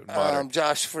 The new modern.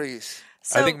 Josh Freese.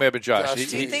 So, I think maybe Josh. Josh,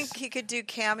 do you think he could do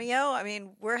Cameo? I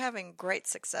mean, we're having great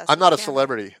success. I'm not a with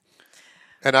celebrity,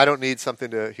 and I don't need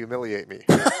something to humiliate me.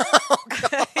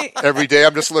 Cameo. Every day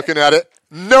I'm just looking at it.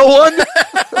 No one.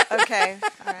 Okay.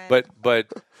 All right. But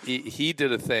he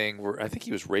did a thing where I think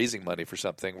he was raising money for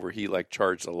something where he like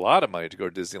charged a lot of money to go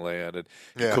to Disneyland and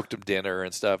he cooked him dinner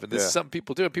and stuff. And this is something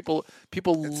people do. People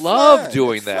love fun.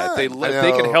 doing It's that. fun.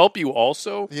 They can help you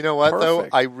also. You know what though?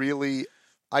 Perfect.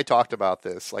 I talked about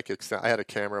this. Like I had a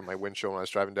camera in my windshield when I was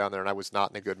driving down there, and I was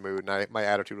not in a good mood, and my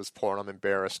attitude was poor, and I'm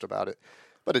embarrassed about it.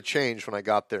 But it changed when I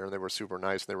got there, and they were super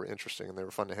nice, and they were interesting, and they were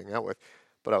fun to hang out with.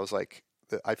 But I was like,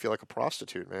 I feel like a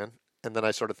prostitute, man. And then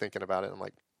I started thinking about it, and I'm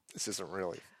like, this isn't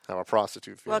really how a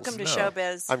prostitute feels. Welcome to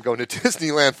showbiz. I'm going to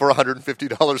Disneyland for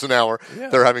 $150 an hour. Yeah.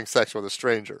 They're having sex with a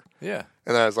stranger. Yeah.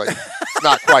 And I was like, it's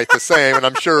not quite the same. And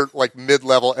I'm sure like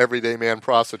mid-level everyday man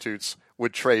prostitutes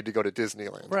would trade to go to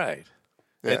Disneyland. Right.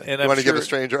 Yeah. And you I'm want to give a sure-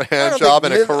 stranger a I hand don't job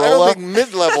think and a I Corolla? don't think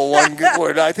mid-level one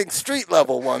would. I think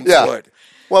street-level ones Yeah. would.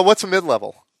 Well, what's a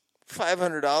mid-level?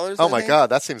 $500. Oh I my think. God,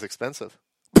 that seems expensive.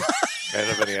 I don't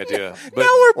have any idea. But Now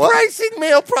we're What? pricing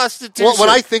male prostitution. Well, when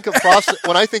I think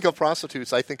of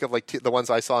prostitutes, I think of like the ones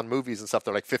I saw in movies and stuff.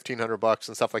 They're like $1,500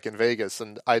 and stuff like in Vegas,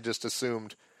 and I just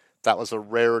assumed that was a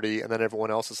rarity, and then everyone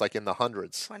else is like in the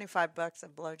hundreds. $25 a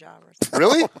blowjob or something.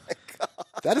 Really?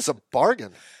 That is a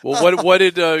bargain. well, what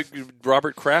did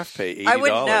Robert Kraft pay? $80 I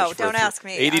wouldn't know. for Don't ask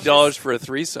me. I'm $80 just for a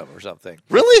threesome or something.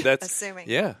 Really? That's assuming.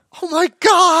 Yeah. Oh my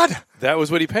God! That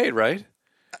was what he paid, right?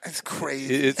 It's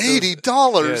crazy. It's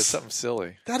 $80. Yeah, it's something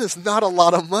silly. That is not a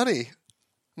lot of money.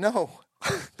 No.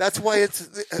 That's why it's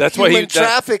That's why human he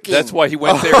trafficking. That's why he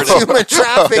went there. It's human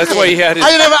trafficking. That's why he had his.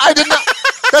 I did not.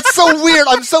 That's so weird.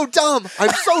 I'm so dumb.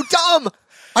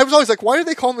 I was always like, why do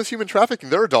they call them this human trafficking?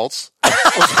 They're adults.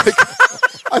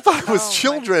 I thought it was Oh,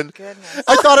 children. my goodness.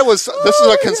 I thought it was, this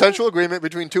is a consensual agreement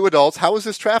between two adults. How is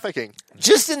this trafficking?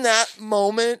 Just in that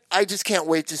moment, I just can't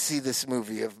wait to see this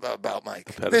movie about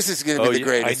Mike. This is going to be the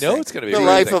greatest. I know thing. it's going to be the the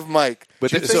life greatest of Mike.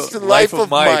 But Just so, the life of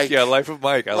Mike. Yeah, Life of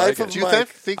Mike. I Life like it. of Do you Mike.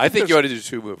 think I think you there's- ought to do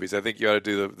 2 movies. I think you ought to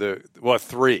do the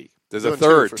 3. There's a Doing 2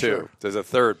 third for too. sure. There's a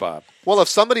third, Bob. Well, if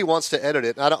somebody wants to edit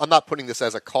it, and I'm not putting this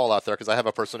as a call out there because I have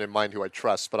a person in mind who I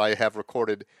trust, but I have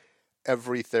recorded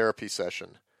every therapy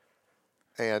session.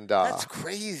 And That's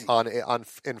crazy. on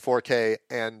in 4K,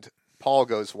 and Paul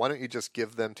goes, "Why don't you just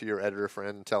give them to your editor friend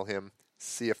and tell him,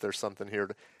 see if there's something here?"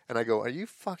 And I go, "Are you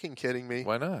fucking kidding me?"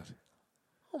 Why not?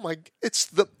 Oh my!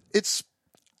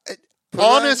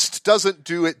 Honest doesn't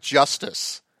do it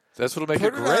justice. That's what'll make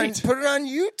Put it it great. put it on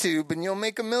YouTube, and you'll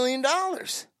make $1 million.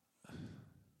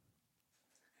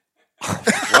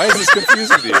 Why is this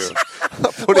confusing to you?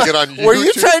 Putting it on YouTube. Were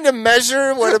you trying to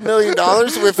measure what $1 million? If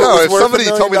No, if worth somebody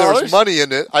 $1 told me there was million? money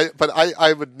in it,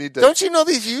 I would need to. Don't you know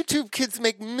these YouTube kids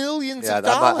make millions Yeah, of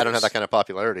dollars? I don't have that kind of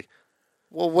popularity.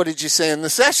 Well, what did you say in the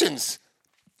sessions?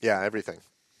 Yeah, everything.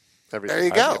 everything. There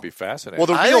you I go. think it'd be fascinating.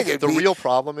 Well, the real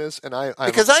problem is, and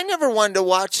because I never wanted to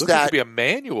watch that. It could be a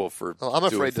manual for. Well, I'm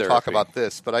afraid to talk about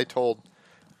this, but I told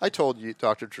you,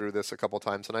 Dr. Drew, this a couple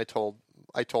times, and I told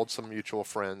some mutual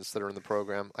friends that are in the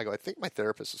program. I go, I think my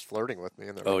therapist is flirting with me,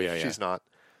 and they're like, she's not.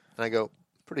 And I go,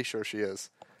 pretty sure she is.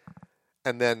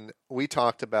 And then we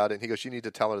talked about it, and he goes, you need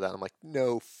to tell her that. I'm like,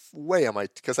 no way am I,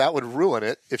 because that would ruin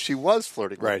it if she was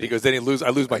flirting with me. Right, he goes, then I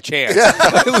lose my chance.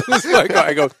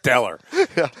 I go, tell her.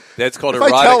 Yeah. That's called if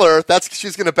erotic. I tell her,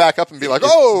 she's going to back up and be like,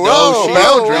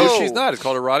 no, she's not. It's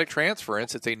called erotic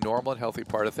transference. It's a normal and healthy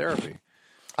part of therapy.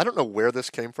 I don't know where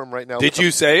this came from right now. Did you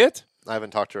say it? I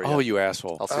haven't talked to her yet. Oh, you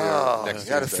asshole. I'll see her next You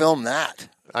got to film that.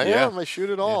 I am. I shoot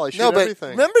it all. I shoot but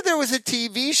everything. Remember there was a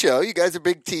TV show. You guys are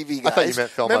big TV guys. I thought you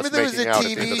meant film. Remember there was a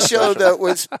TV show that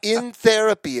was In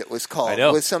Therapy. It was called. I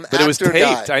know. With some but it was actor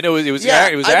taped. guy. I know it was. Yeah,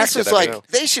 it was I acted. just was like,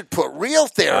 they should put real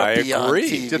therapy on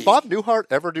TV. Did Bob Newhart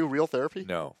ever do real therapy?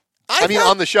 No. I mean,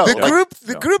 on the show.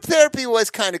 The group therapy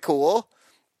was kind of cool.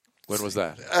 When was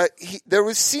that? There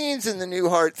was scenes in the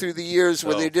Newhart through the years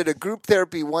where they did a group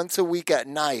therapy once a week at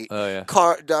night. Oh yeah.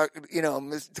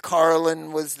 Mr.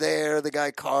 Carlin was there. The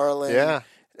guy Carlin. Yeah.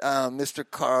 Mr.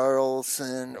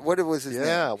 Carlson. What was his name?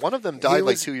 Yeah, one of them died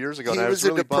 2 years ago. He and was I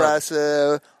was really a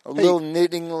depressive, little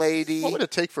knitting lady. What would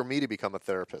it take for me to become a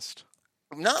therapist?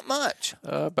 Not much.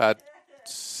 About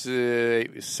 7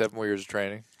 more years of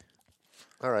training.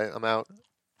 All right, I'm out.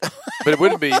 But it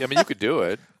wouldn't be. I mean, you could do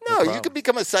it. No, you could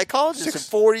become a psychologist in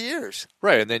 4 years.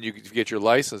 Right, and then you get your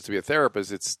license to be a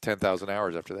therapist. It's 10,000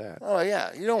 hours after that. Oh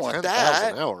yeah, you don't want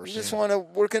 10,000 that. hours. You just want to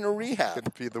work in a rehab.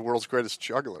 Could be the world's greatest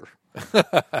juggler.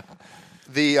 I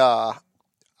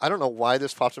don't know why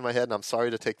this popped in my head, and I'm sorry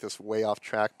to take this way off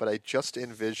track, but I just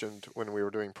envisioned when we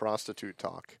were doing prostitute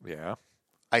talk. Yeah.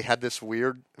 I had this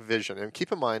weird vision, and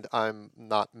keep in mind, I'm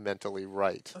not mentally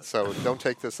right, so don't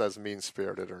take this as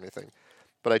mean-spirited or anything.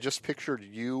 But I just pictured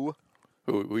you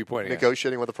who are you pointing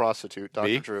negotiating with a prostitute, Dr.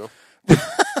 Me? Drew,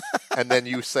 and then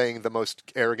you saying the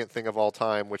most arrogant thing of all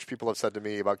time, which people have said to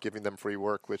me about giving them free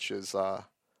work, which is,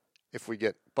 if we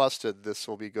get busted, this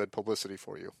will be good publicity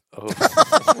for you.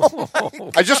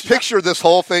 Oh. I just picture this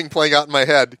whole thing playing out in my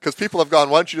head, because people have gone,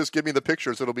 why don't you just give me the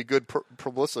pictures? It'll be good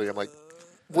publicity. I'm like...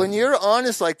 When you're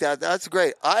honest like that, that's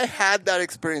great. I had that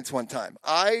experience one time.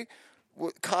 I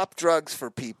cop drugs for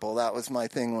people. That was my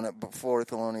thing before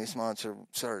Thelonious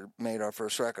Monster made our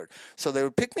first record. So they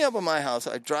would pick me up at my house.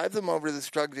 I'd drive them over to this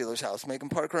drug dealer's house, make them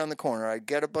park around the corner. I'd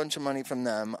get a bunch of money from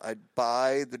them. I'd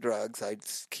buy the drugs. I'd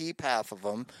keep half of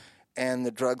them. And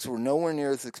the drugs were nowhere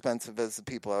near as expensive as the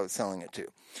people I was selling it to.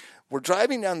 We're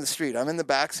driving down the street. I'm in the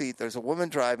back seat. There's a woman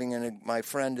driving, and my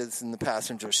friend is in the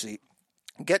passenger seat.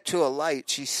 Get to a light,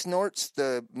 she snorts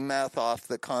the meth off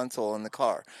the console in the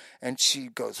car, and she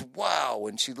goes, wow,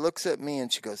 and she looks at me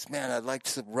and she goes, man, I'd like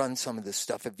to run some of this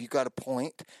stuff. Have you got a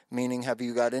point? Meaning, have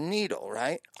you got a needle,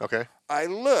 right? Okay. I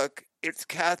look, it's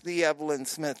Kathy Evelyn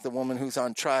Smith, the woman who's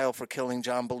on trial for killing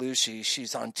John Belushi.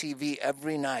 She's on TV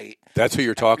every night. That's who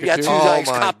you're talking to? That's who I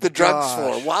cop the drugs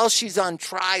for while she's on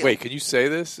trial. Wait, can you say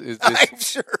this? I'm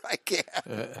sure I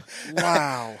can.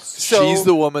 Wow. So, she's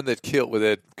the woman that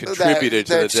contributed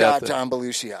to the death. That shot John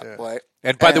Belushi up. Yeah.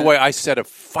 And by the way, I set a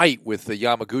fight with the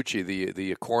Yamaguchi,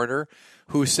 the coroner,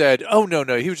 who said, "Oh no,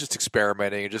 he was just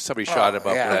experimenting, and just somebody shot him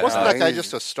up." Yeah. Wasn't that guy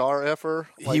just a star effer?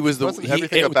 He was the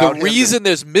reason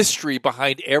there's mystery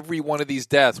behind every one of these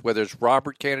deaths, whether it's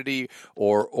Robert Kennedy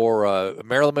or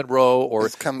Marilyn Monroe, or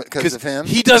because of him.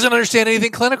 He doesn't understand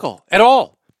anything clinical at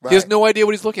all. Right. He has no idea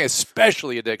what he's looking at,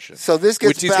 especially addiction. So this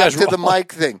gets back to the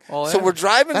Mike thing. So we're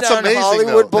driving down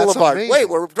Hollywood Boulevard. Wait,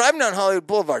 we're driving down Hollywood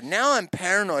Boulevard. Now I'm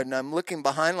paranoid, and I'm looking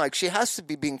behind like she has to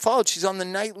be being followed. She's on the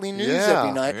nightly news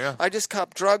every night. Yeah. I just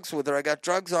copped drugs with her. I got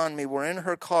drugs on me. We're in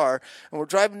her car, and we're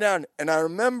driving down. And I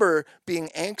remember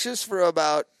being anxious for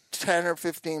about 10 or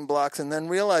 15 blocks, and then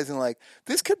realizing, like,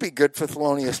 this could be good for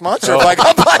Thelonious Monster if I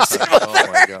got busted with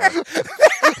my God.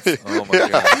 Oh, my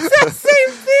God. It's the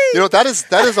same thing. You know, that is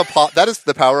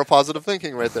the power of positive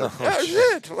thinking right there. That's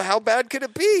it. How bad could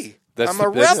it be? I'm a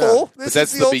rebel. But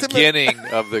that's the beginning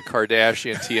of the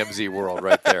Kardashian TMZ world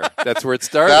right there. That's where it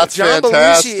started. That's John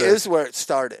fantastic. Belushi is where it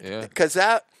started. Because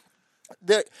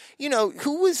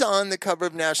who was on the cover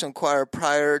of National Enquirer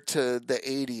prior to the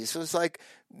 80s? It was like,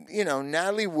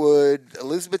 Natalie Wood,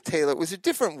 Elizabeth Taylor. It was a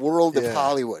different world of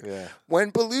Hollywood. Yeah.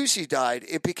 When Belushi died,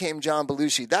 it became John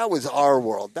Belushi. That was our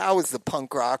world. That was the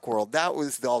punk rock world. That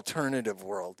was the alternative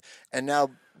world. And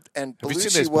now, have you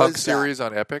seen this punk series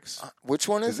on Epix? Which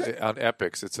one is it? On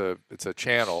Epix. It's a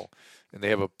channel, and they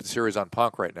have a series on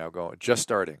punk right now just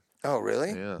starting. Oh, really?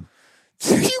 Yeah.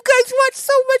 You guys watch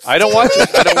so much I don't watch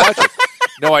it.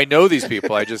 No, I know these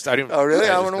people. I didn't. Oh, really?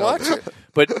 I want to know watch them.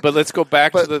 it. But let's go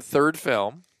back to the third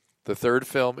film. The third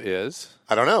film is.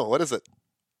 I don't know. What is it?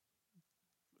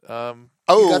 You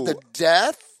got the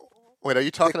death. Wait, are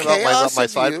you talking about my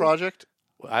side project?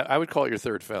 I would call it your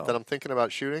third film. That I'm thinking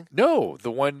about shooting? No,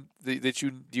 the one that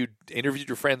you interviewed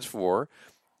your friends for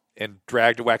and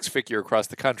dragged a wax figure across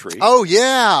the country. Oh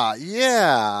yeah.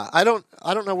 I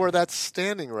don't know where that's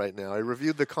standing right now. I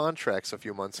reviewed the contracts a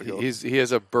few months ago. He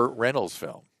has a Burt Reynolds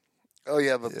film. Oh, you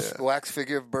have a wax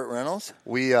figure of Burt Reynolds?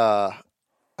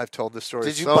 I've told this story.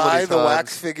 Did you so buy many the times.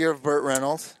 wax figure of Burt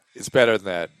Reynolds? It's better than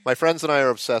that. My friends and I are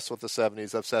obsessed with the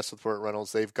 70s, obsessed with Burt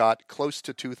Reynolds. They've got close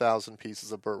to 2,000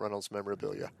 pieces of Burt Reynolds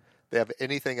memorabilia. They have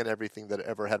anything and everything that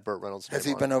ever had Burt Reynolds' name Has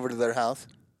he on been it. over to their house?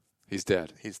 He's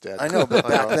dead. He's dead. I know, but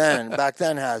back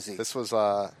then has he? This was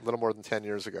a little more than 10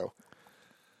 years ago.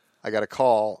 I got a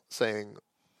call saying,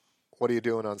 "What are you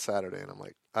doing on Saturday?" And I'm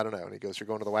like, "I don't know." And he goes, "You're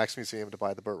going to the Wax Museum to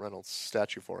buy the Burt Reynolds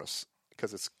statue for us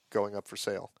because it's going up for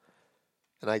sale."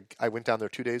 And I went down there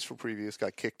 2 days for previews,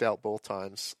 got kicked out both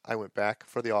times. I went back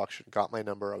for the auction, got my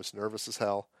number. I was nervous as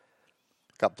hell.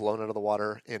 Got blown out of the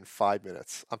water in 5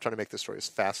 minutes. I'm trying to make this story as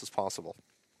fast as possible.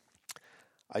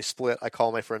 I split. I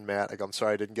call my friend Matt. I go, "I'm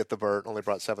sorry I didn't get the Burt. Only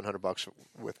brought $700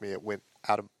 with me." It went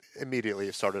out of immediately.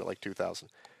 It started at like $2,000.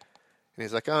 And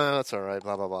he's like, "Oh, that's all right,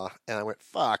 blah, blah, blah." And I went,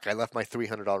 fuck, I left my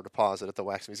 $300 deposit at the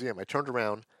Wax Museum. I turned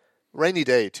around, rainy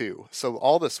day too. So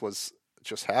all this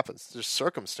just happens, just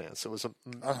circumstance. It was a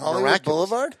on Hollywood miraculous.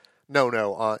 Boulevard?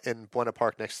 No, in Buena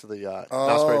Park next to the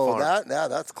Knott's Berry Farm.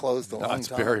 That's closed a long time. Knott's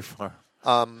Berry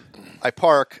Farm. I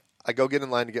park. I go get in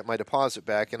line to get my deposit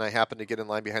back, and I happen to get in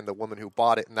line behind the woman who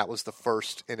bought it, and that was the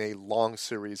first in a long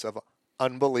series of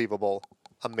unbelievable,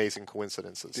 amazing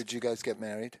coincidences. Did you guys get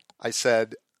married? I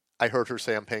said, I heard her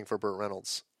say, "I'm paying for Burt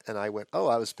Reynolds." And I went, "Oh,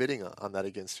 I was bidding on that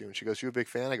against you." And she goes, "You a big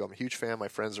fan?" I go, "I'm a huge fan. My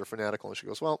friends are fanatical." And she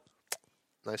goes, "Well,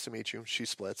 nice to meet you." She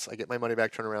splits. I get my money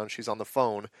back, turn around. She's on the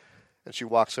phone, and she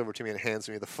walks over to me and hands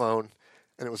me the phone.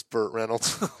 And it was Burt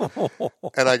Reynolds.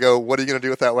 And I go, "What are you going to do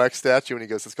with that wax statue?" And he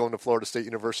goes, "It's going to Florida State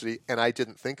University." And I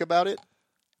didn't think about it.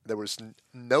 There was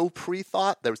no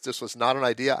pre-thought. This was not an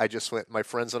idea. I just went, "My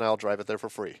friends and I will drive it there for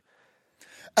free."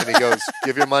 And he goes,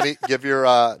 "Give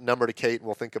your number to Kate and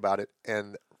we'll think about it."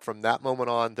 And from that moment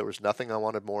on, there was nothing I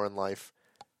wanted more in life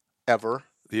ever.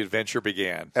 The adventure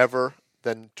began. Ever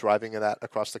than driving that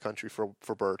across the country for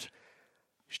Burt.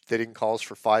 They didn't call us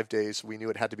for 5 days. We knew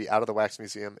it had to be out of the Wax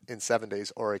Museum in 7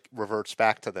 days or it reverts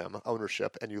back to them,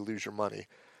 ownership, and you lose your money.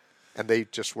 And they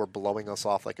just were blowing us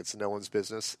off like it's no one's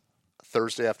business.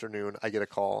 Thursday afternoon, I get a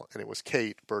call, and it was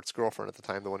Kate, Burt's girlfriend at the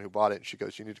time, the one who bought it. And she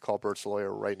goes, "You need to call Burt's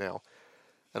lawyer right now."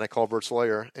 And I call Burt's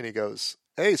lawyer, and he goes,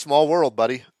 "Hey, small world,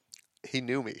 buddy." He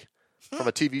knew me from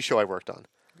a TV show I worked on.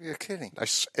 You're kidding.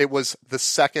 It was the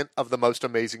second of the most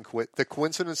amazing the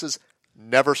coincidences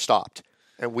never stopped.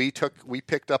 And we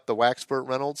picked up the wax Burt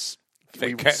Reynolds.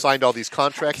 We signed all these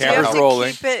contracts. Cameras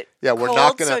rolling. Keep it we're cold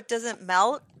not gonna. so it doesn't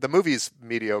melt. The movie's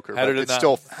mediocre, How but did it it's not-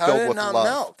 still How filled did it with not love.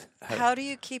 melt? How do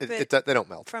you keep it They don't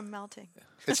melt. from melting?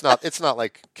 It's not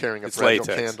like carrying a It's fragile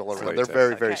latex. candle It's around. They're latex.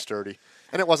 very, very Okay. sturdy,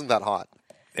 and it wasn't that hot.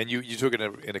 And you took it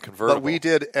in a convertible. But we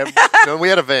did. We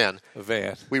had a van. A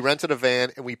van. We rented a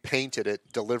van and we painted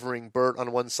it, delivering Burt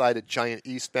on one side, a giant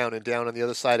eastbound, and down on the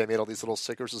other side. I made all these little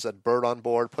stickers that said "Burt on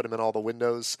board," put them in all the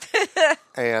windows.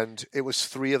 And it was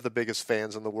 3 of the biggest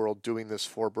fans in the world doing this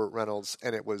for Burt Reynolds,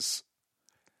 and it was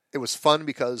fun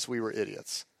because we were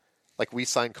idiots. Like, we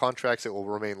signed contracts, it will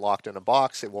remain locked in a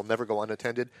box, it will never go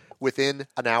unattended. Within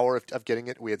an hour of getting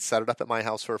it, we had set it up at my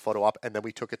house for a photo op, and then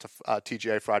we took it to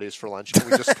TGI Fridays for lunch, and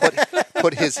we just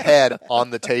put his head on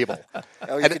the table.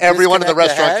 Oh, you And could everyone in the disconnect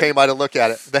restaurant head? came by to look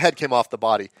at it. The head came off the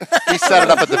body. We set it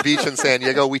up at the beach in San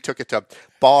Diego. We took it to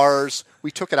bars.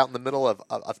 We took it out in the middle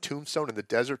of Tombstone in the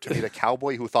desert to meet a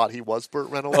cowboy who thought he was Burt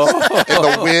Reynolds in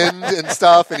the wind and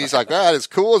stuff. And he's like, "That is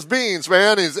cool as beans,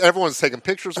 man." Everyone's taking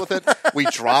pictures with it. We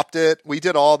dropped it. We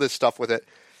did all this stuff with it.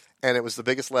 And it was the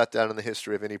biggest letdown in the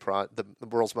history of any the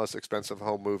world's most expensive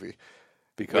home movie.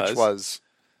 Because? Which was,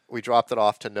 we dropped it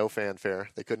off to no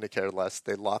fanfare. They couldn't have cared less.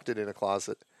 They locked it in a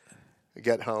closet. I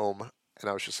get home, and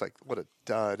I was just like, what a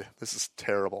dud. This is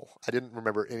terrible. I didn't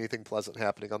remember anything pleasant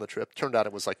happening on the trip. Turned out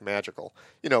it was like magical.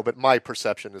 But my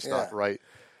perception is not right.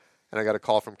 And I got a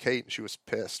call from Kate, and she was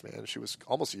pissed, man. She was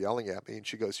almost yelling at me, and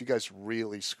she goes, "You guys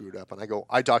really screwed up." And I go,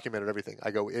 I documented everything.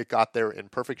 I go, "It got there in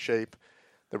perfect shape.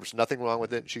 There was nothing wrong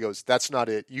with it." And she goes, "That's not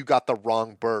it. You got the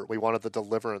wrong Burt. We wanted the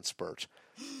Deliverance Burt."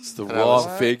 It's the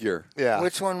wrong figure. Yeah.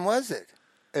 Which one was it?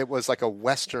 It was like a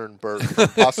Western Burt,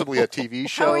 possibly a TV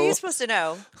show. How are you supposed to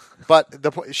know? But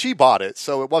she bought it,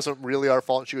 so it wasn't really our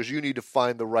fault. And she goes, "You need to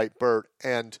find the right Burt."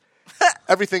 And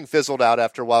everything fizzled out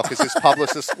after a while because his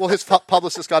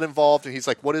publicist got involved, and he's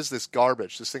like, "What is this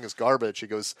garbage? This thing is garbage." He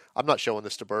goes, "I'm not showing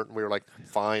this to Bert." And we were like,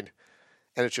 "Fine,"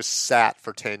 and it just sat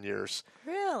for 10 years.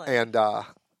 Really? And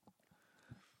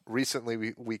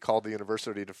recently, we called the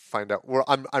university to find out.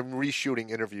 I'm reshooting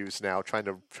interviews now, trying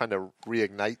to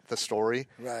reignite the story.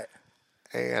 Right.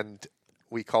 And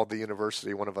we called the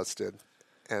university. One of us did,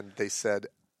 and they said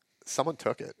someone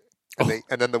took it.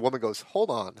 And then the woman goes, "Hold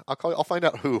on, I'll find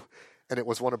out who." And it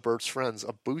was one of Bert's friends,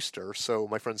 a booster. So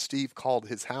my friend Steve called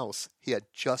his house. He had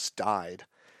just died.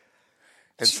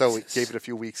 And so he gave it a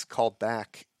few weeks, called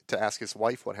back to ask his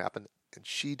wife what happened, and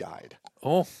she died.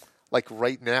 Oh. Like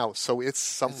right now. So it's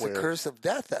somewhere. It's the curse of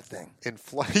death, that thing.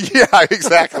 Yeah,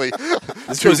 exactly.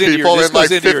 This was in like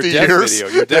 50 years.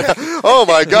 Oh,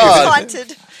 my God.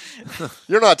 Haunted.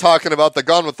 You're not talking about the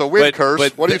Gone with the Wind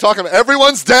curse. What are you talking about?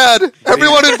 Everyone's dead.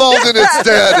 Everyone involved in it's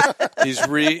dead. He's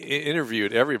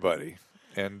re-interviewed everybody,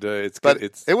 and it's. But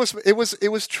good.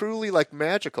 it was truly like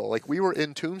magical. Like we were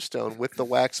in Tombstone with the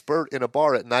Wax Bert in a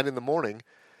bar at 9 a.m,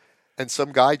 and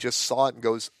some guy just saw it and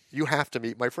goes, "You have to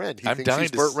meet my friend. He thinks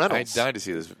he's Burt Reynolds." I'm dying to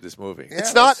see this movie. Yeah,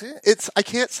 it's not. I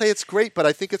can't say it's great, but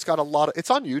I think it's got a lot of. It's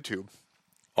on YouTube.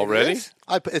 Already?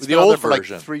 It's the old for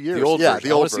version. Like 3 years. The old version.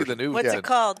 The old version. See the new. What's it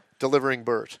called? Delivering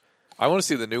Bert. I want to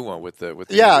see the new one with the.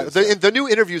 Yeah, the new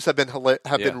interviews have been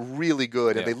been really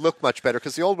good, and they look much better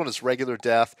because the old one is regular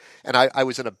death, and I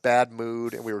was in a bad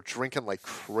mood, and we were drinking like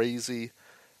crazy.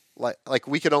 Like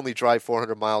we could only drive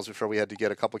 400 miles before we had to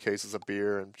get a couple cases of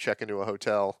beer and check into a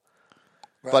hotel.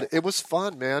 Right. But it was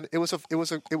fun, man. It was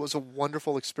a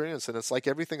wonderful experience, and it's like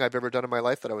everything I've ever done in my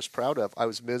life that I was proud of. I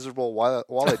was miserable while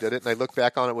I did it, and I look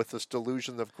back on it with this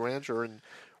delusion of grandeur, and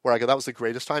where I go, that was the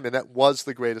greatest time, and that was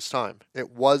the greatest time. It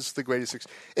was the greatest.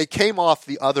 It came off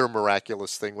the other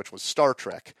miraculous thing, which was Star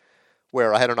Trek,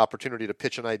 where I had an opportunity to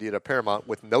pitch an idea to Paramount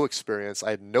with no experience. I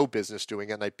had no business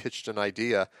doing it, and I pitched an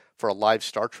idea for a live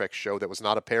Star Trek show that was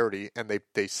not a parody, and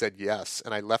they said yes,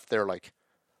 and I left there like,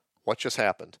 what just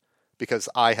happened? Because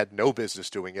I had no business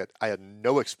doing it. I had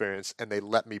no experience, and they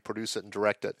let me produce it and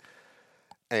direct it.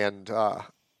 And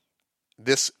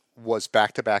this was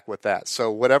back-to-back with that. So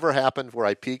whatever happened where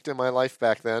I peaked in my life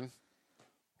back then.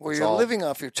 Well, you're living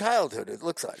off your childhood, it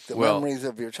looks like. The memories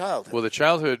of your childhood. Well, the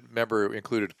childhood, remember,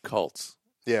 included cults.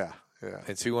 Yeah.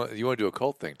 And so you want to do a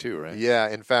cult thing too, right? Yeah.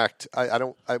 In fact,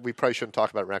 we probably shouldn't talk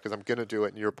about it right now because I'm going to do it,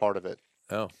 and you're part of it.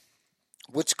 Oh.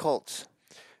 Which cults?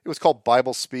 It was called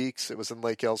Bible Speaks. It was in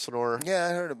Lake Elsinore. Yeah, I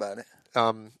heard about it.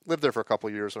 Lived there for a couple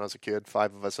of years when I was a kid.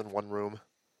 5 of us in one room.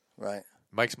 Right.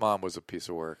 Mike's mom was a piece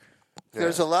of work. Yeah.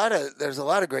 There's a lot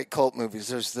of great cult movies.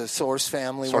 There's the Source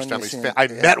Family. I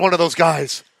met one of those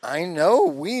guys. I know.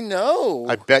 We know.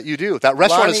 I bet you do. That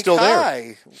restaurant Lonnie is still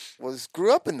Kai there.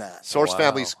 Grew up in that. Source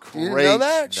Family's great. You know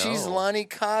that? No. She's Lonnie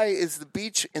Kai is the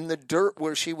beach in the dirt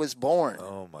where she was born.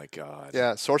 Oh, my God.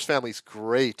 Yeah, Source Family's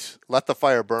great. Let the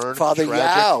Fire Burn. Father tragic.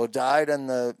 Yao died on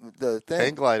the thing.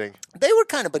 Hang gliding. They were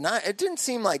kind of benign. It didn't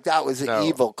seem like that was an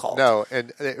evil cult. No,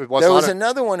 and it was there was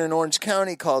another one in Orange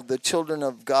County called the Children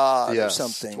of God or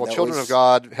something. Well, Children of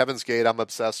God, Heaven's Gate, I'm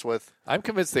obsessed with. I'm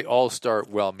convinced they all start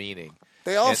well-meaning.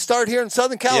 They all start here in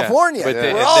Southern California.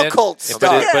 Yeah, We're all cults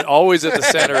start. But always at the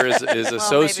center is a well,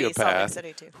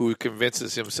 sociopath who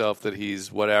convinces himself that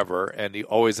he's whatever, and he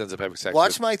always ends up having sex.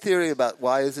 Watch my theory about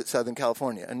why is it Southern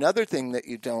California. Another thing that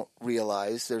you don't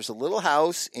realize, there's a little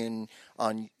house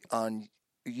on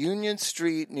Union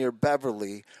Street near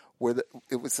Beverly where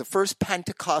it was the first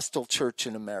Pentecostal church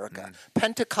in America.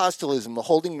 Pentecostalism, the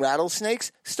holding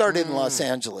rattlesnakes, started in Los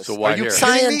Angeles. So why here?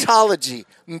 Scientology,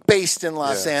 based in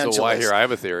Los Angeles. So why here? I have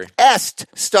a theory. EST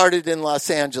started in Los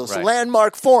Angeles. Right.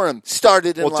 Landmark Forum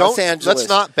started in Los Angeles. Let's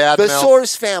not badmouth the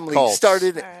Source Family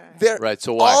started there. Right,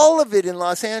 so why? All of it in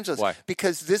Los Angeles. Why?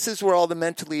 Because this is where all the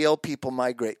mentally ill people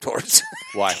migrate towards.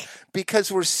 Why?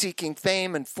 Because we're seeking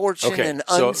fame and fortune and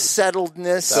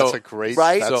unsettledness. That's a great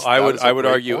right. So I would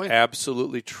argue point.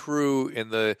 Absolutely true in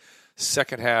the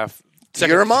second half.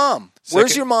 Your mom.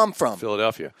 Where's your mom from?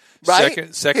 Philadelphia.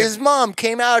 Right. Second, his mom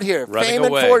came out here. Fame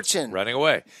and fortune. Running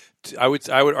away. I would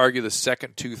argue the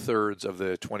second 2/3 of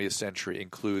the 20th century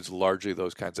includes largely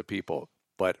those kinds of people.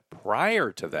 But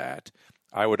prior to that,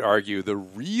 I would argue the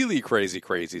really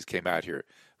crazies came out here.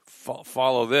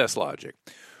 Follow this logic.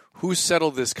 Who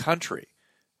settled this country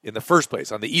in the first place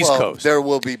on the East Coast? There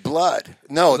will be blood.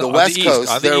 No, the West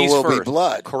Coast. There will be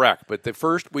blood. Correct, but the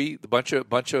first the bunch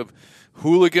of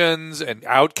hooligans and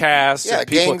outcasts. Yeah, and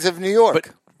people, gangs of New York.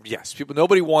 But yes, people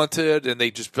nobody wanted, and they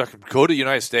just go to the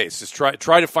United States. Just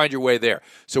try to find your way there.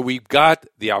 So we got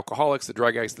the alcoholics, the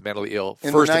drug addicts, the mentally ill.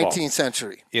 In first the of all, 19th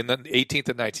century. In the 18th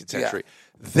and 19th century.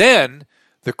 Yeah. Then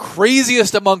the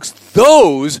craziest amongst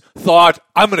those thought,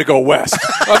 I'm going to go west.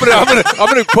 I'm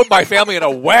going to put my family in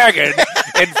a wagon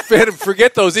and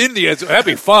forget those Indians. That'd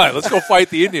be fun. Let's go fight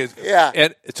the Indians. Yeah.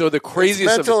 And so the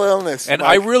craziest mental illness. And Mike.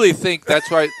 I really think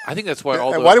that's why. I think that's why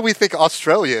all. And why do we think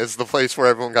Australia is the place where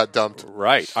everyone got dumped?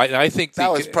 Right. I think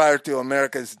that was prior to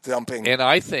America's dumping. And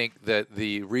I think that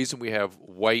the reason we have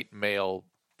white male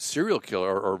serial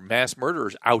killer or mass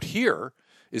murderers out here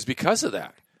is because of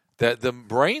that. That the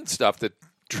brain stuff that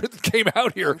came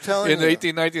out here in the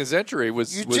 18th, 19th century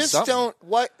was just something. don't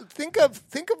think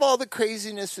of all the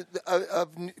craziness of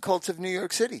cults of New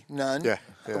York City. None. Yeah.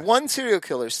 One serial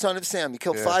killer, Son of Sam. He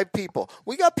killed 5 people.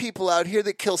 We got people out here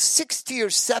that kill 60 or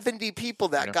 70 people.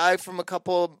 That guy from a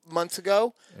couple of months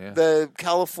ago, the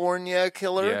California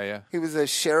killer. Yeah. He was a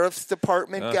sheriff's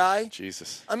department guy.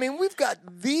 Jesus. I mean, we've got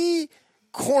the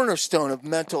cornerstone of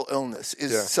mental illness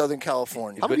is Southern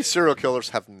California. How many serial killers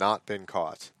have not been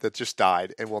caught that just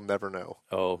died and we'll never know?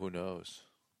 Oh, who knows?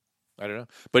 I don't know.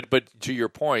 But to your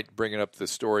point, bringing up the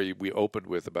story we opened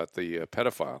with about the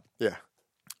pedophile. Yeah.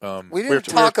 We didn't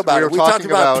talk about it. We talked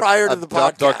about prior to the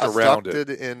podcast. Abducted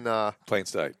in plain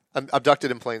sight.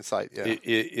 Abducted in plain sight, yeah.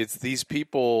 It's these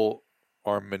people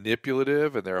are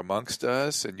manipulative and they're amongst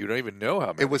us and you don't even know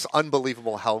how many. It was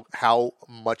unbelievable how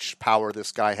much power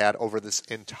this guy had over this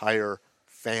entire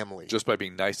family. Just by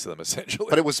being nice to them, essentially.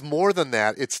 But it was more than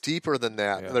that. It's deeper than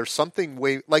that. Yeah. There's something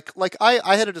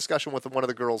I had a discussion with one of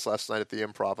the girls last night at the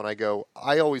Improv, and I go,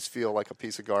 I always feel like a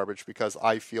piece of garbage because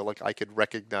I feel like I could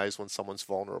recognize when someone's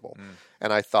vulnerable.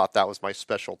 And I thought that was my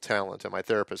special talent. And my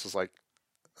therapist is like,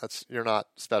 you're not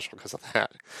special because of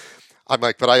that. I'm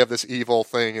like, but I have this evil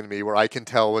thing in me where I can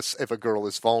tell if a girl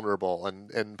is vulnerable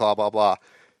and blah, blah, blah.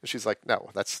 And she's like,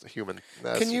 no, that's human.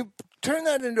 Can you turn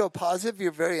that into a positive?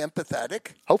 You're very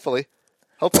empathetic. Hopefully.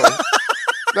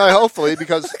 No, hopefully,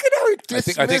 because look at how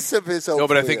dismissive his No,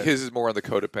 but I think his is more on the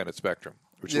codependent spectrum,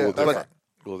 which is a little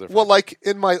different. Well, like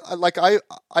in my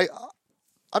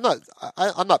I'm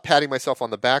not patting myself on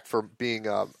the back for being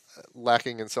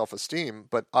lacking in self-esteem,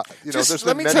 but there's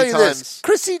let been me many tell you times. this: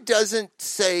 Chrissy doesn't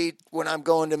say when I'm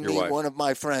going to meet one of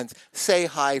my friends, "Say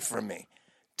hi for me."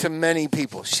 To many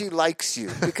people, she likes you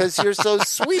because you're so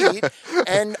sweet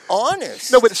and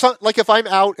honest. No, but like if I'm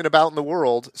out and about in the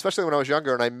world, especially when I was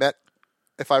younger, and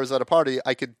if I was at a party,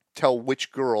 I could tell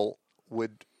which girl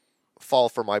would fall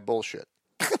for my bullshit.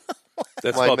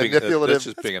 That's called that's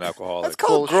just being an alcoholic. That's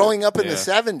called growing up in the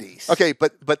 70s. Okay,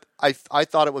 but I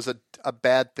thought it was a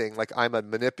bad thing. Like I'm a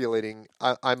manipulating.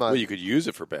 Well, you could use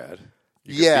it for bad.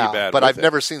 But I've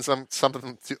never seen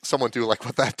someone do like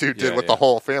what that dude did with the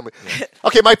whole family. Yeah.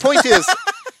 Okay, my point is,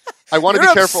 I want to be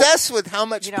careful. You're obsessed with how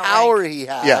much power he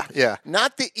had. Yeah.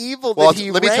 Not the evil that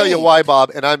he let me tell you why, Bob.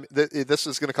 And this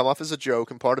is going to come off as a joke,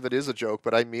 and part of it is a joke,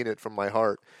 but I mean it from my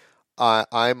heart.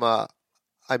 I'm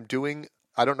doing.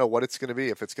 I don't know what it's going to be,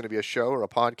 if it's going to be a show or a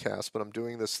podcast, but I'm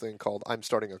doing this thing called I'm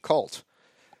Starting a Cult.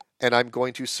 And I'm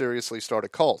going to seriously start a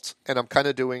cult. And I'm kind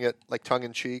of doing it like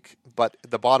tongue-in-cheek, but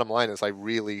the bottom line is I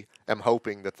really am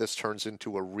hoping that this turns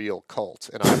into a real cult,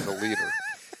 and I'm the leader.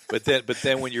 But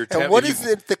then when you're... And what is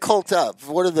it the cult of?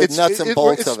 What are the nuts and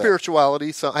bolts of it? It's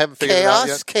spirituality, so I haven't figured it out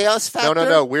yet. Chaos factor?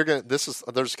 No.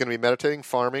 There's going to be meditating,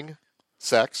 farming,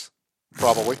 sex,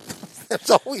 probably. There's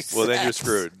always sex. Well, then you're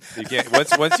screwed. You can't.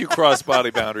 Once you cross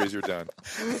body boundaries, you're done.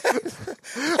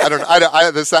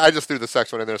 I just threw the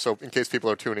sex one in there, so in case people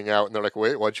are tuning out and they're like,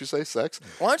 "Wait, what'd you say? Sex?"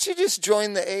 Why don't you just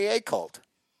join the AA cult?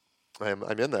 I'm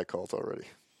in that cult already.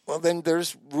 Well, then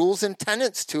there's rules and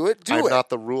tenets to it. I'm not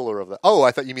the ruler of that. Oh,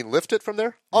 I thought you mean lift it from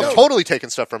there. I'm totally taking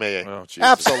stuff from AA. Oh, Jesus.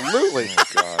 Absolutely. Oh,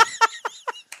 God.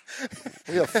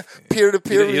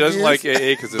 Peer-to-peer. He doesn't like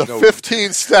AA because there's the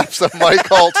 15 steps of my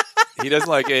cult. He doesn't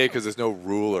like AA because there's no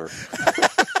ruler.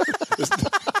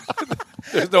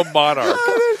 There's no monarch.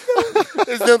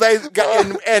 There's no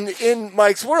and in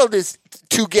Mike's world is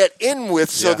to get in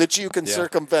with so that you can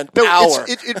circumvent power.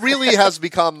 It really has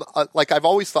become like I've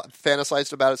always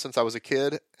fantasized about it since I was a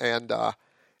kid, and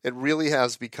it really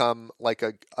has become like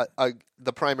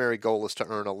the primary goal is to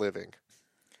earn a living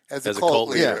as a cult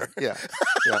leader. Yeah,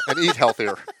 and eat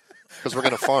healthier because we're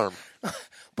going to farm.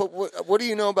 But what do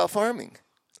you know about farming?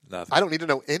 Nothing. I don't need to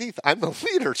know anything. I'm the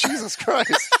leader. Jesus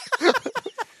Christ.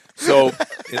 So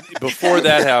before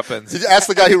that happens, you ask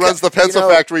the guy who runs the pencil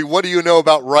factory, what do you know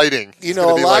about writing? You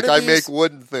know, I make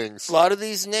wooden things. A lot of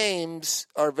these names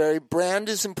are brand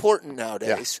is important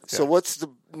nowadays. Yeah. So what's the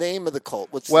name of the cult?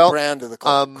 What's the brand of the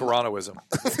cult? Coranoism.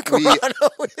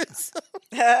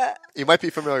 You might be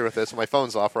familiar with this. My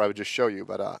phone's off, or I would just show you.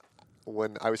 But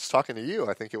when I was talking to you,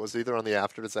 I think it was either on the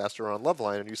After Disaster or on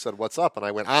Loveline, and you said, "What's up?" And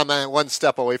I went, "I'm one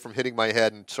step away from hitting my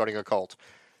head and starting a cult."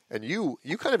 And you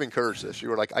kind of encouraged this. You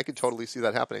were like, I could totally see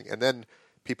that happening. And then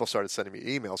people started sending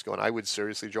me emails going, I would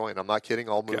seriously join. I'm not kidding.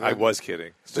 I'll move. I was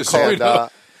kidding.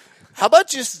 How about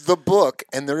just the book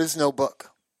and there is no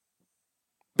book?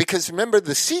 Because remember,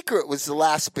 The Secret was the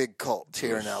last big cult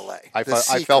here in L.A. I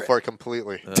fell for it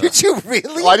completely. Did you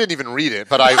really? Well, I didn't even read it,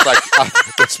 but I was like,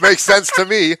 this makes sense to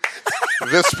me.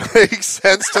 This makes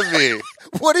sense to me.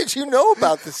 What did you know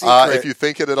about The Secret? If you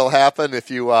think it'll happen,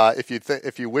 if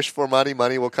you wish for money,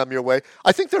 money will come your way.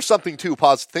 I think there's something to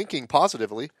thinking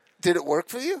positively. Did it work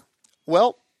for you?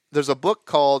 Well, there's a book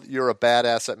called You're a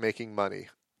Badass at Making Money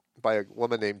by a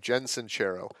woman named Jen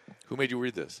Sincero. Who made you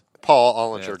read this? Paul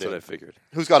Ollinger did. That's what I figured.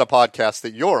 Who's got a podcast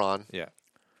that you're on. Yeah.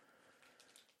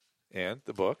 And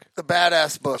the book? The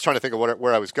Badass book. I was trying to think of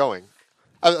where I was going.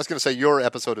 I was going to say your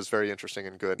episode is very interesting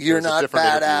and good. You're not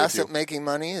badass at making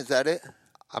money? Is that it?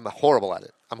 I'm horrible at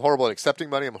it. I'm horrible at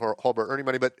accepting money. I'm horrible at earning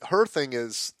money. But her thing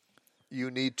is you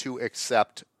need to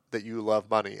accept that you love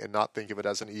money and not think of it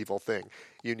as an evil thing.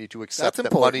 You need to accept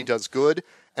that money does good,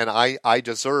 and I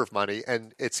deserve money,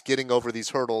 and it's getting over these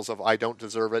hurdles of I don't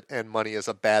deserve it, and money is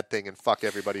a bad thing, and fuck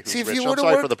everybody who's rich. I'm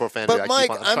sorry for the profanity. But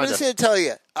Mike, I'm just going to tell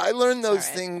you, I learned those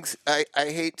things, I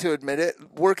hate to admit it,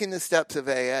 working the steps of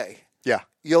AA. Yeah.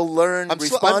 You'll learn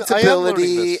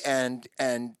responsibility and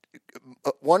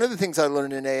one of the things I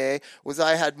learned in AA was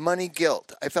I had money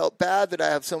guilt. I felt bad that I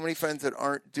have so many friends that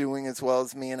aren't doing as well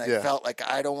as me, and I felt like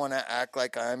I don't want to act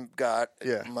like I've got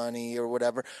money or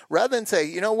whatever. Rather than say,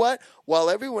 you know what? While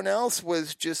everyone else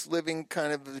was just living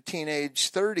kind of the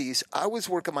teenage 30s, I was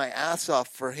working my ass off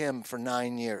for him for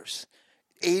 9 years,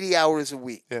 80 hours a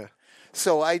week. Yeah.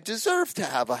 So I deserve to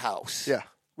have a house. Yeah.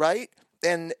 Right?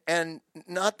 And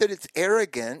not that it's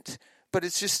arrogant, but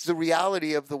it's just the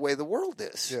reality of the way the world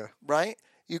is. Yeah. Right?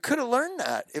 You could have learned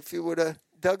that if you would have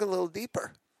dug a little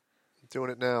deeper. I'm doing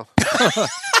it now.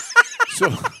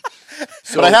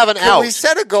 But I have an out. We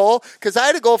set a goal, because I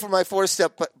had a goal for my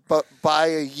 4-step but by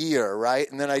a year,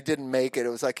 right? And then I didn't make it. It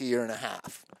was like a year and a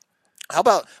half. How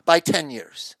about by 10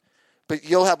 years? But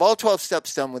you'll have all 12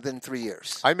 steps done within 3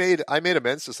 years. I made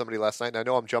amends to somebody last night, and I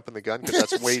know I'm jumping the gun because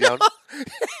that's way down.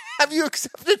 Have you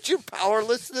accepted your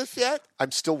powerlessness yet?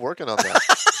 I'm still working on that.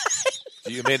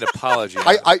 You made an apology.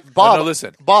 Bob, no,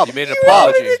 listen. Bob, you made an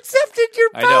apology. You haven't accepted your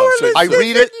powerlessness. I know.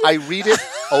 So I read it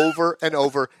over and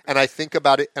over, and I think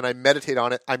about it, and I meditate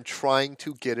on it. I'm trying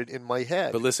to get it in my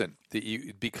head. But listen,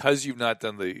 because you've not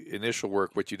done the initial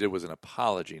work, what you did was an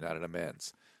apology, not an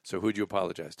amends. So who'd you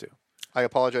apologize to? I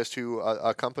apologized to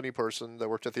a company person that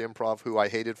worked at the Improv who I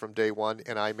hated from day one,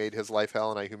 and I made his life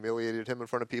hell, and I humiliated him in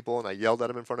front of people, and I yelled at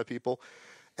him in front of people,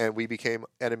 and we became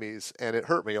enemies, and it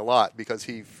hurt me a lot because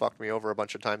he fucked me over a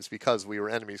bunch of times because we were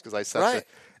enemies because I said right. it.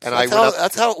 And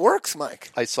that's how it works, Mike.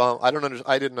 I saw him.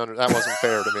 That wasn't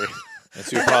fair to me. And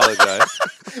so you apologize.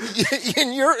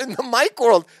 In the Mike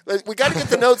world, we got to get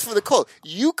the notes for the cult.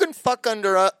 You can fuck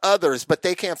under others, but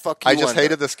they can't fuck you. I just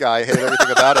hated this guy. I hated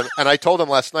everything about him. And I told him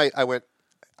last night.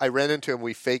 I ran into him.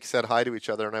 We fake said hi to each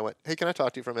other, and I went, "Hey, can I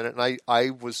talk to you for a minute?" And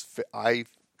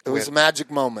it was a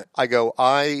magic moment. I go,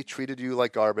 I treated you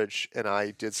like garbage, and I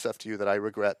did stuff to you that I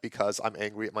regret because I'm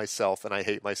angry at myself, and I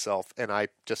hate myself, and I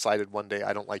decided one day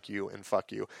I don't like you, and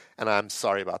fuck you, and I'm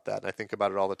sorry about that, and I think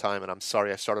about it all the time, and I'm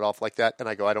sorry I started off like that, and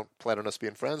I go, I don't plan on us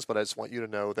being friends, but I just want you to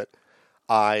know that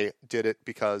I did it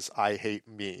because I hate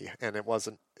me, and it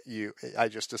wasn't you. I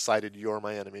just decided you're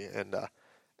my enemy, and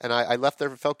I left there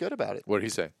and felt good about it. What did he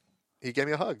say? He gave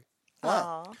me a hug.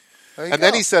 Wow. And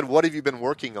then he said, "What have you been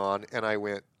working on?" And I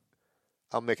went,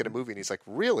 "I'm making a movie." And he's like,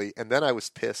 "Really?" And then I was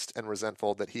pissed and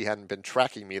resentful that he hadn't been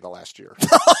tracking me the last year.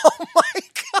 Oh, my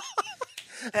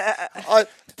God.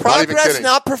 Progress,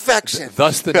 not perfection.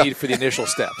 Thus the need for the initial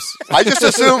steps. I just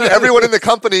assumed everyone in the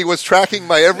company was tracking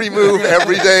my every move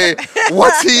every day.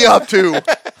 What's he up to?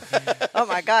 Oh,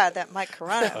 my God, that Mike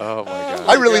Carano. Oh, my God.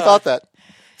 I really thought that.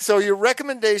 So your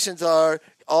recommendations are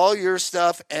all your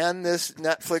stuff and this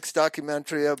Netflix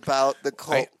documentary about the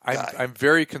cult guy. I'm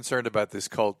very concerned about this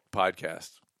cult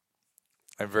podcast.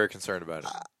 I'm very concerned about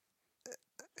it.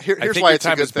 Here's why it's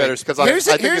a good thing.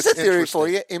 Here's a theory for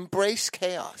you. Embrace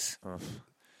chaos.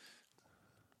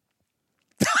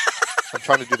 I'm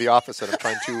trying to do the opposite. I'm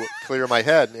trying to clear my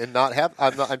head and not have.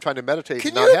 I'm trying to meditate.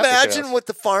 Can and not you have imagine what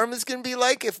the farm is going to be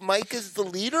like if Mike is the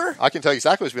leader? I can tell you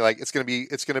exactly what it's going to be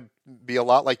like. It's going to be a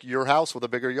lot like your house with a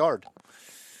bigger yard.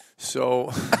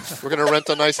 So we're going to rent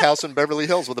a nice house in Beverly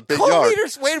Hills with a big cult yard.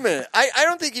 Leaders, wait a minute. I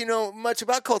don't think you know much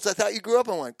about cults. I thought you grew up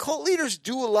on one. Cult leaders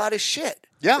do a lot of shit.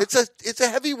 Yeah, it's a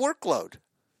heavy workload.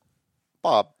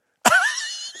 Bob.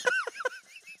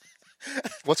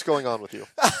 What's going on with you?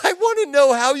 I want to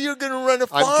know how you're going to run a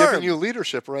farm. I'm giving you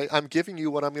leadership, right? I'm giving you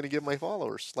what I'm going to give my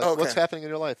followers. Like, what's happening in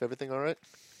your life? Everything all right?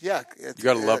 Yeah. You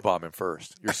got to love bomb him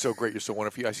first. You're so great. You're so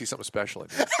wonderful. I see something special in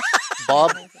you.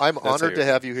 Bob, I'm honored to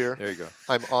have you here. There you go.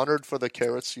 I'm honored for the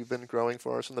carrots you've been growing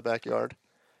for us in the backyard.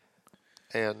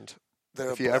 And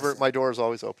if you ever, my door is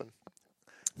always open.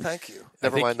 Thank you.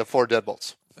 Never mind the 4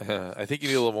 deadbolts. I think you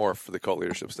need a little more for the cult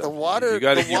leadership stuff. The water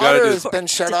has been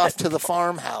shut off to the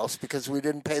farmhouse because we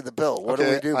didn't pay the bill. What do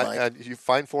we do, Mike? You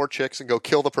find 4 chicks and go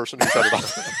kill the person who shut it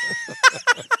off.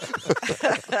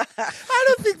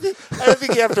 I don't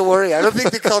think you have to worry. I don't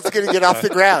think the cult's going to get off the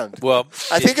ground. Well,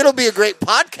 I think it'll be a great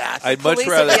podcast. I'd much Police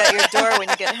rather will be at your door when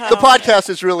you get home. The podcast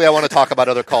is really, I want to talk about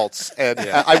other cults. And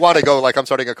I want to go like I'm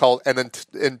starting a cult and then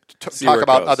talk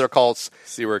about other cults.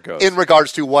 See where it goes. In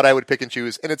regards to what I would pick and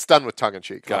choose. And it's done with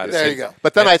tongue-in-cheek. Got it. There you go.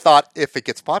 But then I thought, if it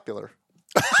gets popular.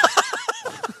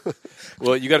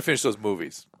 Well, you got to finish those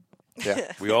movies.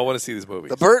 Yeah. We all want to see these movies.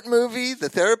 The Burt movie, the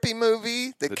therapy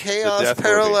movie, the Chaos Death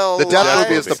Parallel. The Death Live.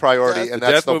 movie is the priority, and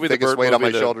that's the biggest weight on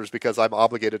my shoulders because I'm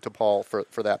obligated to Paul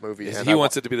for that movie. And he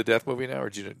wants it to be the Death movie now, or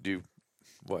do you do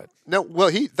what? No,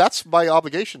 well, that's my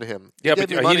obligation to him. Yeah, he but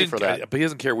gave me money didn't, for that. but he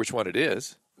doesn't care which one it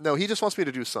is. No, he just wants me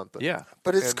to do something. Yeah.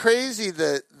 But it's crazy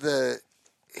that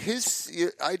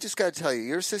I just got to tell you,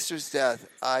 your sister's death,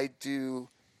 I do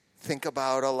think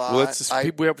about a lot. Well,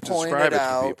 we have to describe it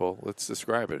to people. Let's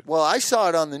describe it. Well, I saw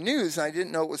it on the news, and I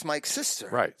didn't know it was Mike's sister.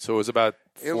 Right. So it was about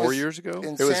 4 years ago?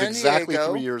 It was exactly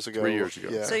Diego. 3 years ago. 3 years ago.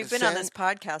 Yeah. So you've been on this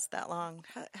podcast that long.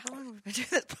 How long have we been doing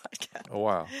this podcast? Oh,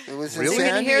 wow. It was Really? in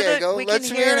San Diego. We can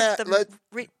hear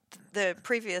the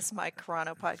previous Mike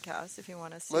Carano podcast if you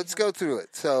want to see. Let's go through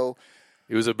it. So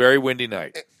it was a very windy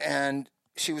night. And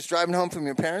she was driving home from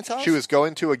your parents' house? She was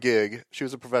going to a gig. She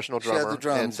was a professional drummer. She had the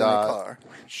drums and, in the car.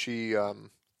 She...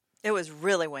 It was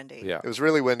really windy. Yeah. It was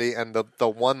really windy, and the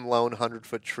one lone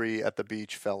 100-foot tree at the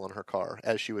beach fell on her car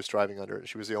as she was driving under it.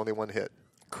 She was the only one hit.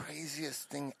 Craziest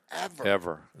thing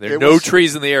ever. There are no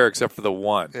trees in the air except for the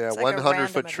one. Yeah, like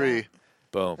 100-foot tree. Event.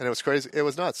 Boom. And it was crazy. It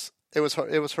was nuts. It was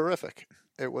horrific.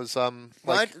 It was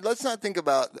let's not think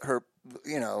about her,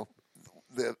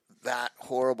 that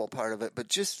horrible part of it, but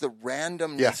just the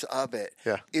randomness of it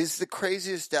is the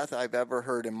craziest death I've ever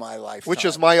heard in my life. Which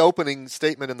is my opening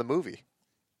statement in the movie.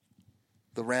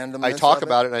 The randomness. I talk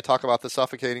about it, and I talk about the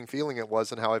suffocating feeling it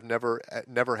was, and how I've never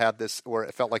had this where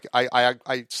it felt like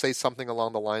I say something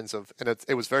along the lines of, and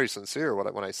it was very sincere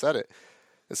when I said it.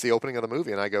 It's the opening of the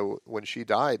movie, and I go, when she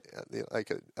died,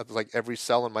 like every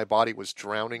cell in my body was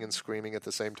drowning and screaming at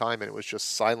the same time, and it was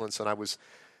just silence, and I was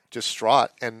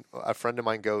distraught. And a friend of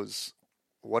mine goes,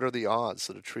 "What are the odds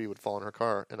that a tree would fall in her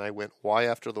car?" And I went, "Why,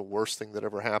 after the worst thing that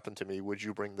ever happened to me, would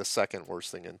you bring the second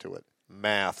worst thing into it?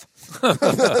 Math." And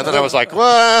then I was like, a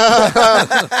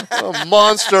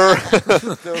monster.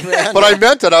 But I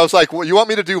meant it. I was like, well, you want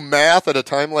me to do math at a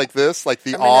time like this? Like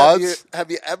the odds? Have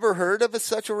you ever heard of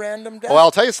such a random death? Well,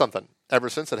 I'll tell you something. Ever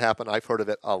since it happened, I've heard of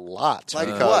it a lot. Like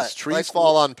because what? trees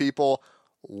fall on people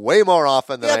way more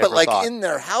often than I ever but thought. in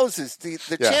their houses, the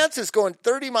chances going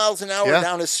 30 miles an hour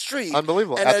down a street,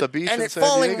 unbelievable, and at the beach and in it San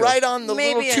falling Diego. right on the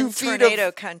Maybe little 2 in feet tornado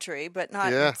of country, but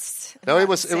not. No, not it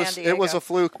was in San Diego. a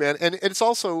fluke, man, and it's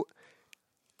also.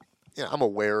 I'm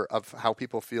aware of how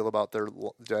people feel about their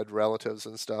dead relatives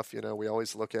and stuff. We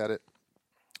always look at it.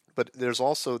 But there's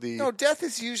also death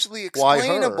is usually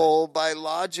explainable by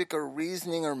logic or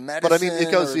reasoning or medicine. But I mean,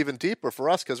 it goes even deeper for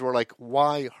us because we're like,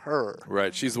 why her?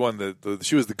 Right. She's the one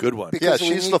she was the good one. Because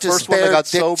she's the first one that got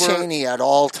Dick sober. Cheney at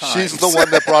all times. She's the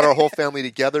one that brought our whole family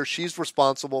together. She's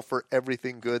responsible for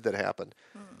everything good that happened.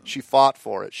 She fought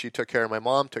for it. She took care of my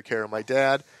mom, took care of my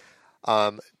dad,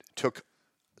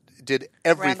 did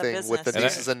everything with the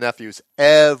nieces and nephews.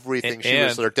 Everything. She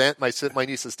was my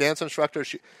niece's dance instructor.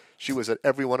 She was at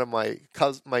every one of my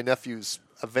nephew's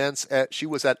events. She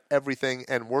was at everything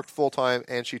and worked full time.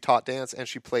 And she taught dance and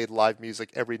she played live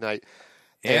music every night.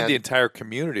 And the entire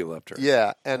community loved her.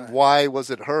 Yeah. And why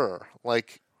was it her?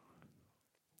 Like,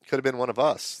 could have been one of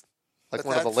us. Like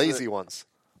one of the lazy ones.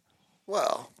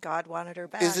 Well, God wanted her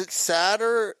back. Is it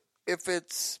sadder if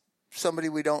it's somebody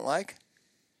we don't like?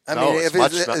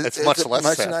 It's much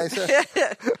less sad. Nicer.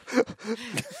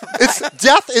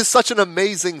 Death is such an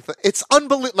amazing thing. It's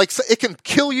unbelievable. Like, it can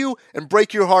kill you and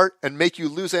break your heart and make you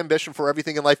lose ambition for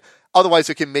everything in life. Otherwise,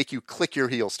 it can make you click your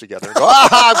heels together and go,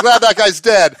 I'm glad that guy's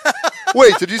dead.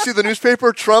 Wait, did you see the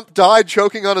newspaper? Trump died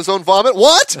choking on his own vomit?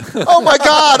 What? Oh my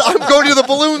God, I'm going to the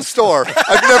balloon store.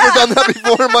 I've never done that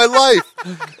before in my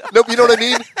life. Nope, you know what I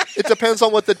mean? It depends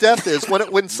on what the death is.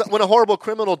 When a horrible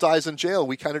criminal dies in jail,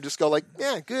 we kind of just go like,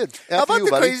 yeah, good. How about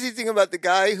the crazy thing about the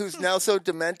guy who's now so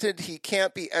demented he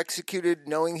can't be executed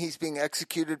knowing he's being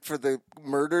executed for the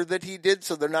murder that he did,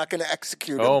 so they're not going to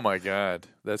execute him. Oh my God,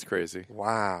 that's crazy.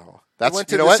 Wow. He went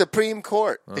to the Supreme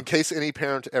Court. In case any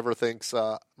parent ever thinks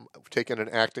taking an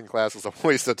acting class is a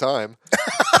waste of time,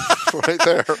 right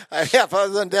there. Yeah, if I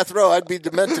was on death row, I'd be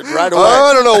demented right away.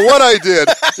 I don't know what I did.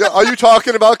 Yeah, are you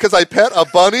talking about because I pet a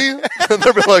bunny? And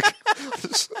they'll be like,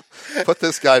 put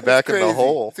this guy back in the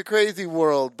hole. It's a crazy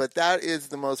world, but that is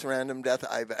the most random death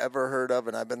I've ever heard of,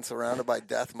 and I've been surrounded by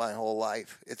death my whole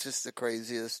life. It's just the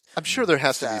craziest. I'm sure there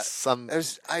has to be some.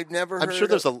 I've never. I'm sure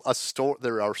there's a story.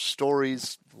 There are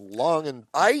stories long and.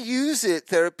 I use it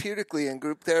therapeutically in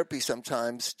group therapy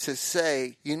sometimes to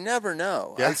say you never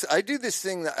know. Yeah. I do this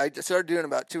thing that I started doing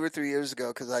about 2 or 3 years ago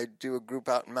because I do a group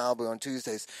out in Malibu on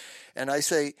Tuesdays, and I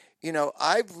say,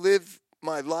 I've lived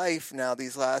my life now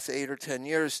these last 8 or 10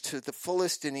 years to the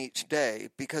fullest in each day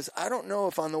because I don't know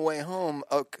if on the way home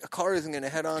a car isn't going to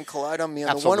head-on collide on me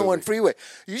on the 101 freeway.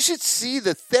 You should see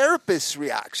the therapist's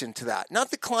reaction to that, not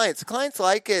the clients. The clients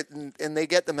like it and they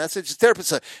get the message. The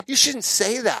therapist like, you shouldn't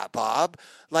say that, Bob.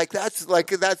 Like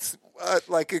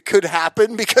it could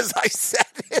happen because I said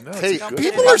it. No, hey,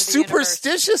 people are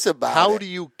superstitious about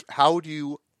it. How do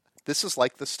you? This is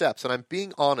like the steps, and I'm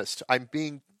being honest.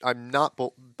 I'm not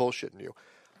bullshitting you.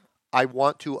 I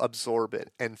want to absorb it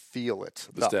and feel it.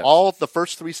 The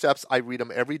first 3 steps, I read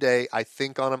them every day. I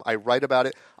think on them. I write about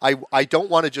it. I don't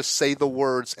want to just say the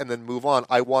words and then move on.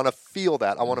 I want to feel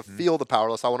that. I want to feel the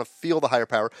powerless. I want to feel the higher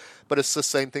power. But it's the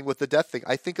same thing with the death thing.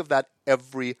 I think of that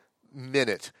every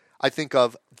minute. I think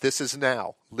of this is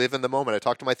now. Live in the moment. I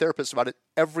talk to my therapist about it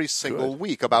every single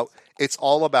week. It's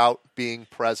all about being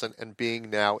present and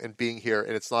being now and being here.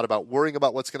 And it's not about worrying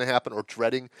about what's going to happen or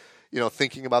dreading,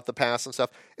 thinking about the past and stuff.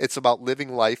 It's about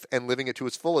living life and living it to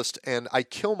its fullest. And I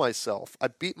kill myself. I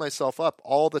beat myself up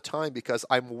all the time because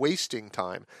I'm wasting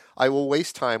time. I will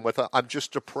waste time with I'm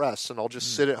just depressed and I'll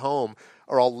just sit at home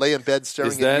or I'll lay in bed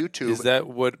staring at YouTube. Is that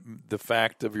what the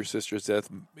fact of your sister's death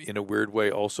in a weird way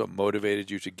also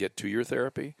motivated you to get to your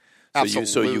therapy?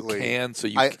 Absolutely.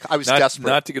 I was desperate.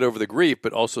 Not to get over the grief,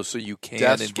 but also so you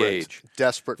can engage.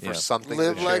 Desperate for something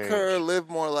live to like change. her, live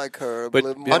more like her. But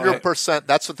live more 100%.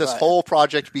 That's what this whole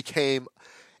project became.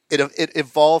 It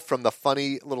evolved from the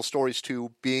funny little stories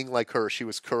to being like her. She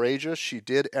was courageous. She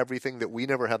did everything that we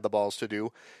never had the balls to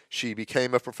do. She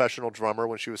became a professional drummer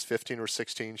when she was 15 or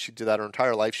 16. She did that her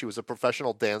entire life. She was a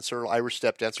professional dancer, Irish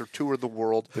step dancer, toured the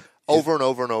world over and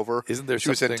over and over. Isn't there? She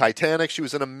was in Titanic. She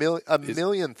was in a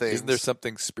million things. Isn't there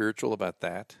something spiritual about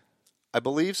that? I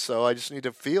believe so. I just need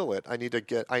to feel it. I need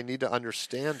to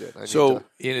understand it.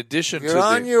 In addition You're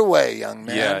on your way, young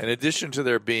man. Yeah, in addition to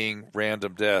there being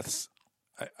random deaths,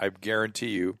 I guarantee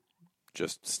you,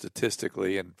 just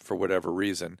statistically and for whatever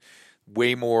reason,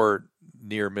 way more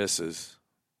near misses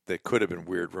that could have been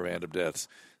weird random deaths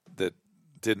that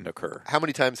didn't occur. How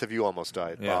many times have you almost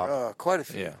died, Bob? Quite a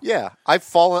few. Yeah. I've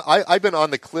fallen. I've been on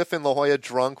the cliff in La Jolla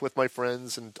drunk with my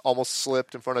friends and almost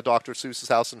slipped in front of Dr. Seuss's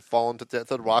house and fallen to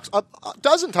death on the rocks a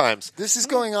dozen times. This is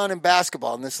going on in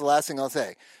basketball, and this is the last thing I'll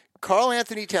say. Karl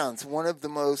Anthony Towns, one of the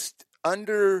most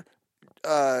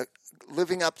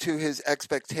living up to his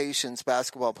expectations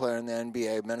basketball player in the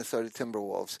NBA, Minnesota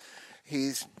Timberwolves.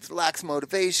 He lacks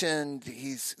motivation.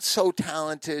 He's so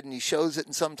talented, and he shows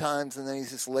it sometimes, and then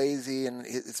he's just lazy, and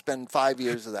it's been 4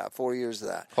 years of that.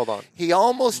 Hold on. He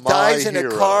almost dies in a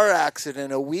car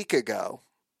accident a week ago.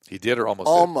 He did or almost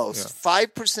Almost.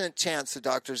 5% chance the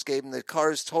doctors gave him. The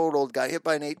car's totaled, got hit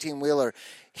by an 18-wheeler.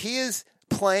 He is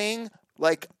playing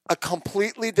like a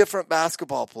completely different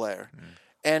basketball player.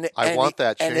 And I want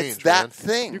that change, and it's that man.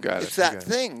 thing. You got it. It's that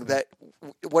thing that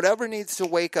whatever needs to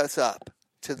wake us up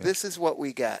to this is what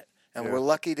we get, and we're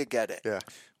lucky to get it. Yeah.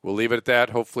 We'll leave it at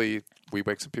that. Hopefully we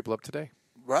wake some people up today.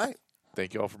 Right.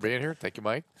 Thank you all for being here. Thank you,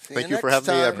 Mike. Thank you for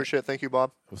having me. I appreciate it. Thank you,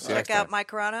 Bob. We'll see you Check next out time. Mike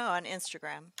Carano on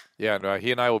Instagram. Yeah, no,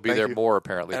 he and I will be there more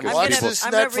apparently. And 'cause watch people, this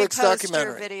I'm gonna Netflix repost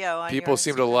documentary. your video on people your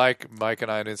seem to like Mike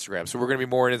and I on Instagram, so we're going to be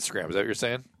more on Instagram. Is that what you're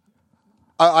saying?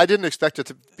 I didn't expect it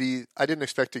to be. I didn't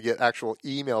expect to get actual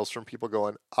emails from people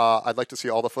going, "I'd like to see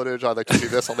all the footage. I'd like to see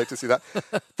this. I'd like to see that."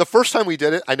 The first time we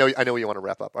did it, I know you want to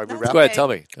wrap up. Are we wrap? Go ahead, tell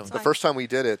me. The first time we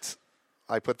did it,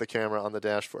 I put the camera on the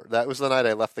dashboard. That was the night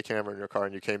I left the camera in your car,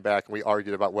 and you came back, and we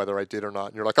argued about whether I did or not.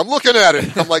 And you're like, "I'm looking at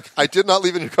it." I'm like, "I did not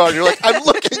leave in your car." And you're like, "I'm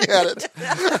looking at it."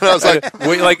 And I was like,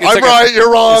 Wait, "I'm right.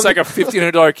 You're wrong." It's like a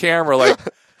 $1,500 camera. Like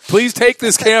Please take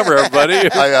this camera, everybody.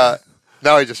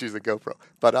 Now I just use the GoPro.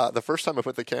 But the first time I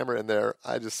put the camera in there,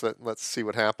 I just said, let's see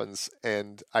what happens.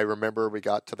 And I remember we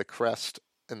got to the crest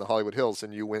in the Hollywood Hills,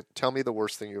 and you went, tell me the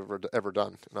worst thing you've ever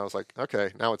done. And I was like,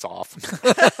 okay, now it's off.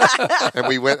 And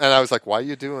we went, and I was like, why are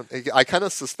you doing? I kind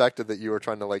of suspected that you were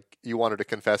trying to, you wanted to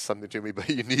confess something to me, but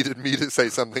you needed me to say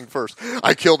something first.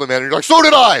 I killed a man, and you're like, so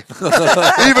did I.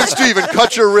 Even Steven,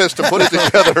 cut your wrist and put it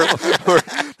together where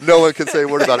no one can say a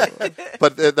word about it.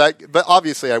 But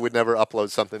obviously I would never upload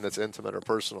something that's intimate or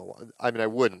personal. I mean, I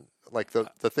wouldn't. Like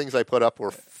the things I put up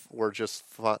were just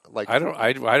fun. Like I'm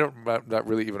not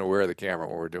really even aware of the camera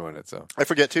when we're doing it. So I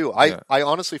forget too. I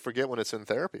honestly forget when it's in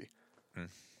therapy.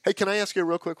 Hey, can I ask you a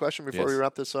real quick question before we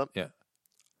wrap this up? Yeah.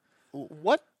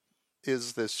 What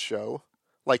is this show?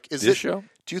 Like, is this it show?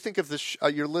 Do you think of this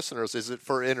your listeners? Is it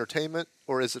for entertainment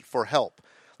or is it for help?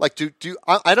 Like,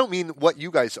 I don't mean what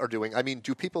you guys are doing. I mean,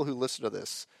 do people who listen to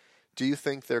this, do you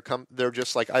think they're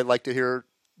just like, I like to hear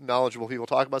knowledgeable people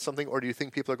talk about something, or do you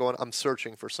think people are going, I'm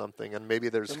searching for something, and maybe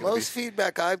there's the most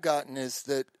feedback I've gotten is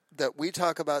that we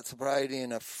talk about sobriety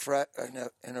in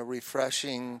a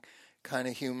refreshing, kind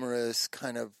of humorous,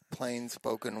 kind of plain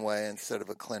spoken way instead of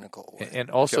a clinical way.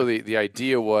 And also the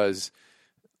idea was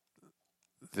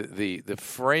the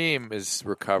frame is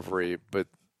recovery, but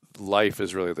life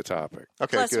is really the topic.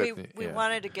 Okay, plus good. we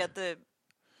wanted to get the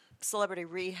celebrity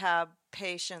rehab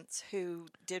patients who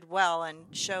did well and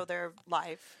show their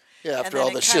life. Yeah, after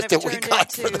all the shit that we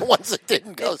got for the ones that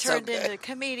didn't go so good. It turned into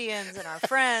comedians and our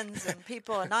friends and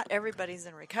people, and not everybody's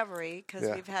in recovery, because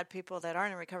we've had people that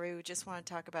aren't in recovery who just want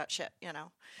to talk about shit,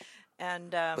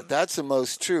 And but that's the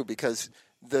most true, because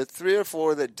the 3 or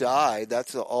 4 that died,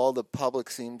 that's all the public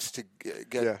seems to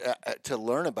get to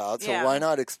learn about. So why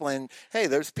not explain, hey,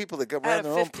 there's people that ran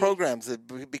their own programs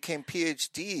that became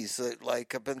PhDs that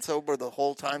have been sober the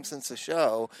whole time since the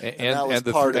show. And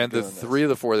the 3 of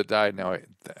the 4 that died now,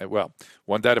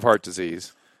 one died of heart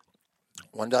disease.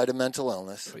 One died of mental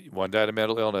illness. One died of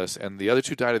mental illness, and the other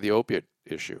 2 died of the opiate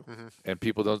issue. Mm-hmm. And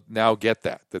people don't now get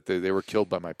that they were killed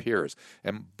by my peers.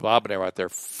 And Bob and I were out there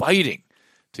fighting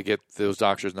to get those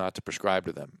doctors not to prescribe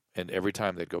to them, and every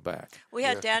time they'd go back. We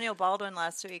had Daniel Baldwin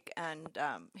last week, and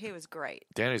he was great.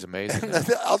 Danny's amazing.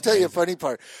 I'll tell you a funny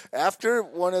part. After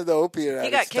one of the opiate addicts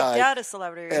he got kicked died, out of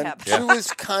celebrity rehab. She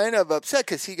was kind of upset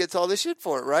because he gets all the shit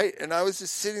for it, right? And I was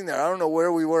just sitting there. I don't know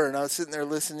where we were, and I was sitting there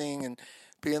listening and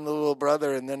being the little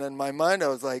brother, and then in my mind I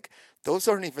was like, those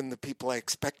aren't even the people I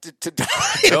expected to die.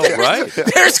 No, right?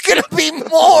 There's going to be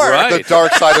more. Right. The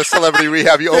dark side of celebrity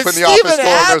rehab. You open the office door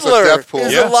and there's a death pool.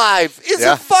 Is alive. It's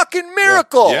a fucking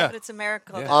miracle. Yeah. But it's a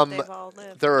miracle that they've all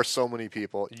lived. There are so many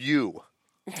people. You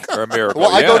are a miracle.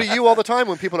 Well, I go to you all the time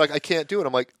when people are like, I can't do it.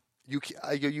 I'm like, you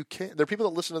can't. There are people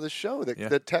that listen to this show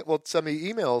that will send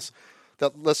me emails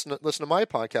that listen to my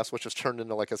podcast, which has turned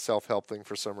into like a self-help thing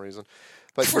for some reason.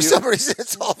 But for some reason,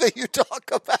 it's all that you talk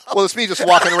about. Well, it's me just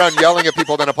walking around yelling at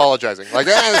people, then apologizing. Like,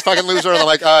 this fucking loser. And I'm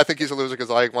like, I think he's a loser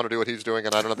because I want to do what he's doing,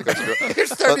 and I don't think I should do it. You're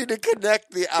starting to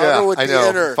connect the outer with the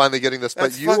inner. Finally getting this.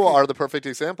 But you are the perfect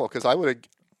example, because I would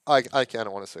have. I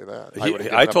don't want to say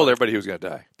that. I told everybody he was going to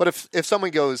die. But if someone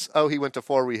goes, he went to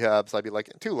 4 rehabs, I'd be like,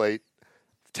 too late.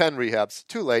 10 rehabs,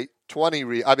 too late.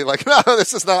 20 I'd be like, no,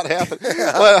 this is not happening.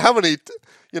 Well, how many?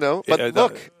 But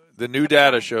look. The new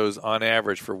data shows, on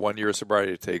average, for 1 year of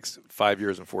sobriety, it takes 5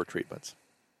 years and 4 treatments.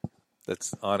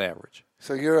 That's on average.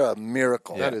 So you're a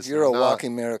miracle. Yeah. You're a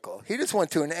walking miracle. He just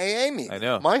went to an AA meeting. I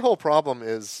know. My whole problem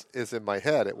is in my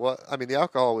head. The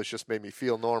alcohol was just made me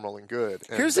feel normal and good.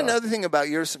 Here's another thing about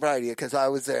your sobriety, because I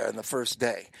was there on the first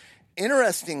day.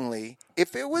 Interestingly,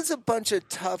 if it was a bunch of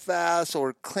tough ass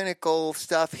or clinical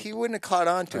stuff, he wouldn't have caught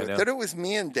on to it. But it was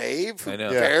me and Dave who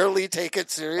barely take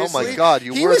it seriously. Oh my God,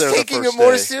 you were there the first day. He was taking it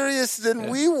more serious than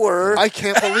we were. I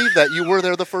can't believe that you were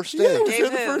there the first day. Yeah, I was there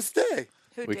the first day.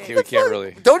 We can't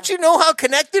really. Don't you know how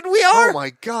connected we are? Oh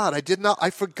my God, I did not. I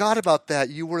forgot about that.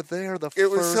 You were there the first day.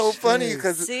 It was so funny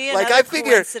because, I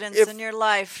figure, coincidence in your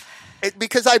life.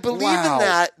 Because I believe in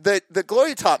that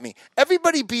Gloria taught me.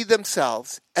 Everybody be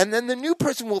themselves, and then the new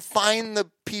person will find the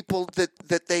people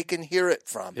that they can hear it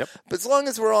from. Yep. But as long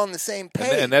as we're all on the same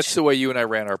page. And that's the way you and I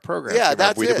ran our program. Yeah,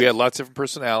 that's it. We had lots of different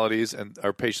personalities, and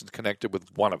our patients connected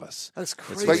with one of us. That's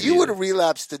crazy. But you would have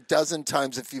relapsed a dozen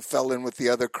times if you fell in with the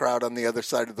other crowd on the other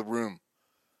side of the room.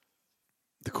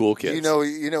 The cool kids.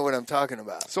 You know what I'm talking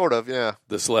about. Sort of, yeah.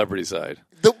 The celebrity side.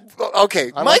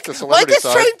 Mike is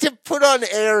trying to put on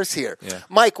airs here. Yeah.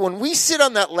 Mike, when we sit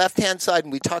on that left-hand side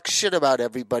and we talk shit about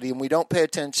everybody and we don't pay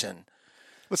attention,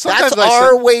 That's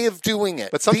our way of doing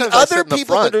it. But sometimes the other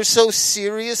people that are so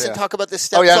serious and talk about this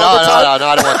stuff. Oh yeah, no, I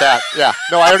don't want that. Yeah,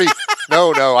 no,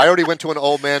 I already went to an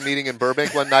old man meeting in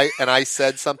Burbank one night, and I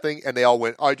said something, and they all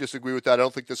went, "I disagree with that. I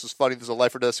don't think this is funny. There's a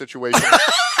life or death situation."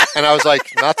 And I was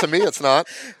like, "Not to me, it's not."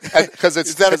 Because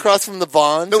is that across from the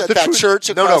Vons at that church?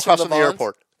 Across from the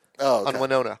airport. Oh, okay. On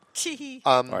Winona.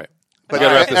 All right. But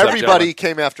everybody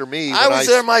came after me. I was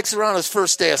there, Mike Serrano's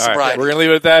first day of sobriety. Right, we're going to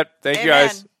leave it at that. Thank you,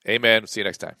 guys. Amen. See you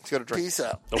next time. Let's get a drink. Peace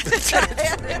out.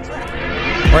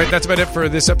 All right, that's about it for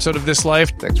this episode of This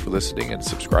Life. Thanks for listening and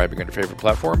subscribing on your favorite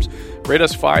platforms. Rate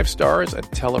us 5 stars and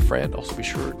tell a friend. Also, be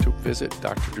sure to visit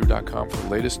drdrew.com for the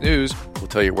latest news. We'll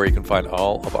tell you where you can find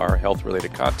all of our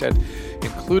health-related content,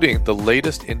 including the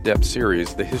latest in-depth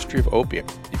series, The History of Opium.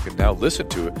 You can now listen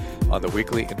to it on the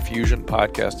weekly Infusion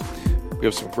podcast. We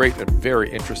have some great and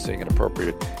very interesting and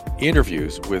appropriate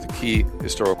interviews with key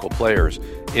historical players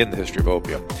in the history of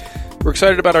opium. We're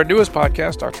excited about our newest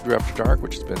podcast, Dr. Drew After Dark,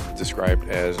 which has been described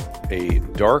as a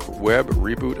dark web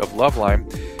reboot of Loveline.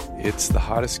 It's the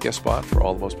hottest guest spot for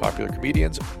all the most popular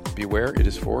comedians. Beware, it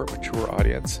is for a mature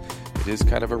audience. It is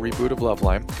kind of a reboot of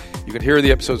Loveline. You can hear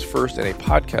the episodes first in a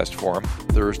podcast form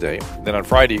Thursday. Then on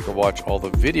Friday, you can watch all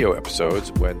the video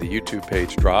episodes when the YouTube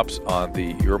page drops on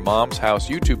the Your Mom's House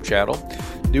YouTube channel.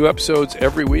 New episodes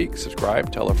every week.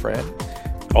 Subscribe, tell a friend.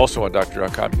 Also on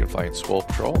Doctor.com, you can find Swole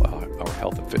Patrol, our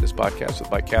health and fitness podcast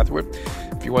with Mike Catherwood.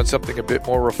 If you want something a bit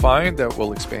more refined that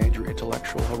will expand your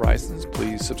intellectual horizons,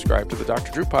 please subscribe to the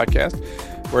Dr. Drew podcast,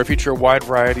 where I feature a wide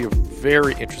variety of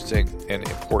very interesting and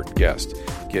important guests.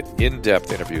 Get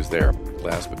in-depth interviews there.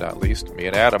 Last but not least, me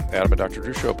and Adam and Dr.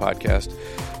 Drew Show podcast.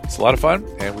 It's a lot of fun,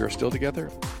 and we are still together,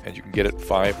 and you can get it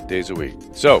 5 days a week.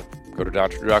 So go to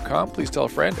drdrew.com. Please tell a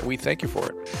friend, and we thank you for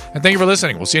it. And thank you for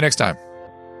listening. We'll see you next time.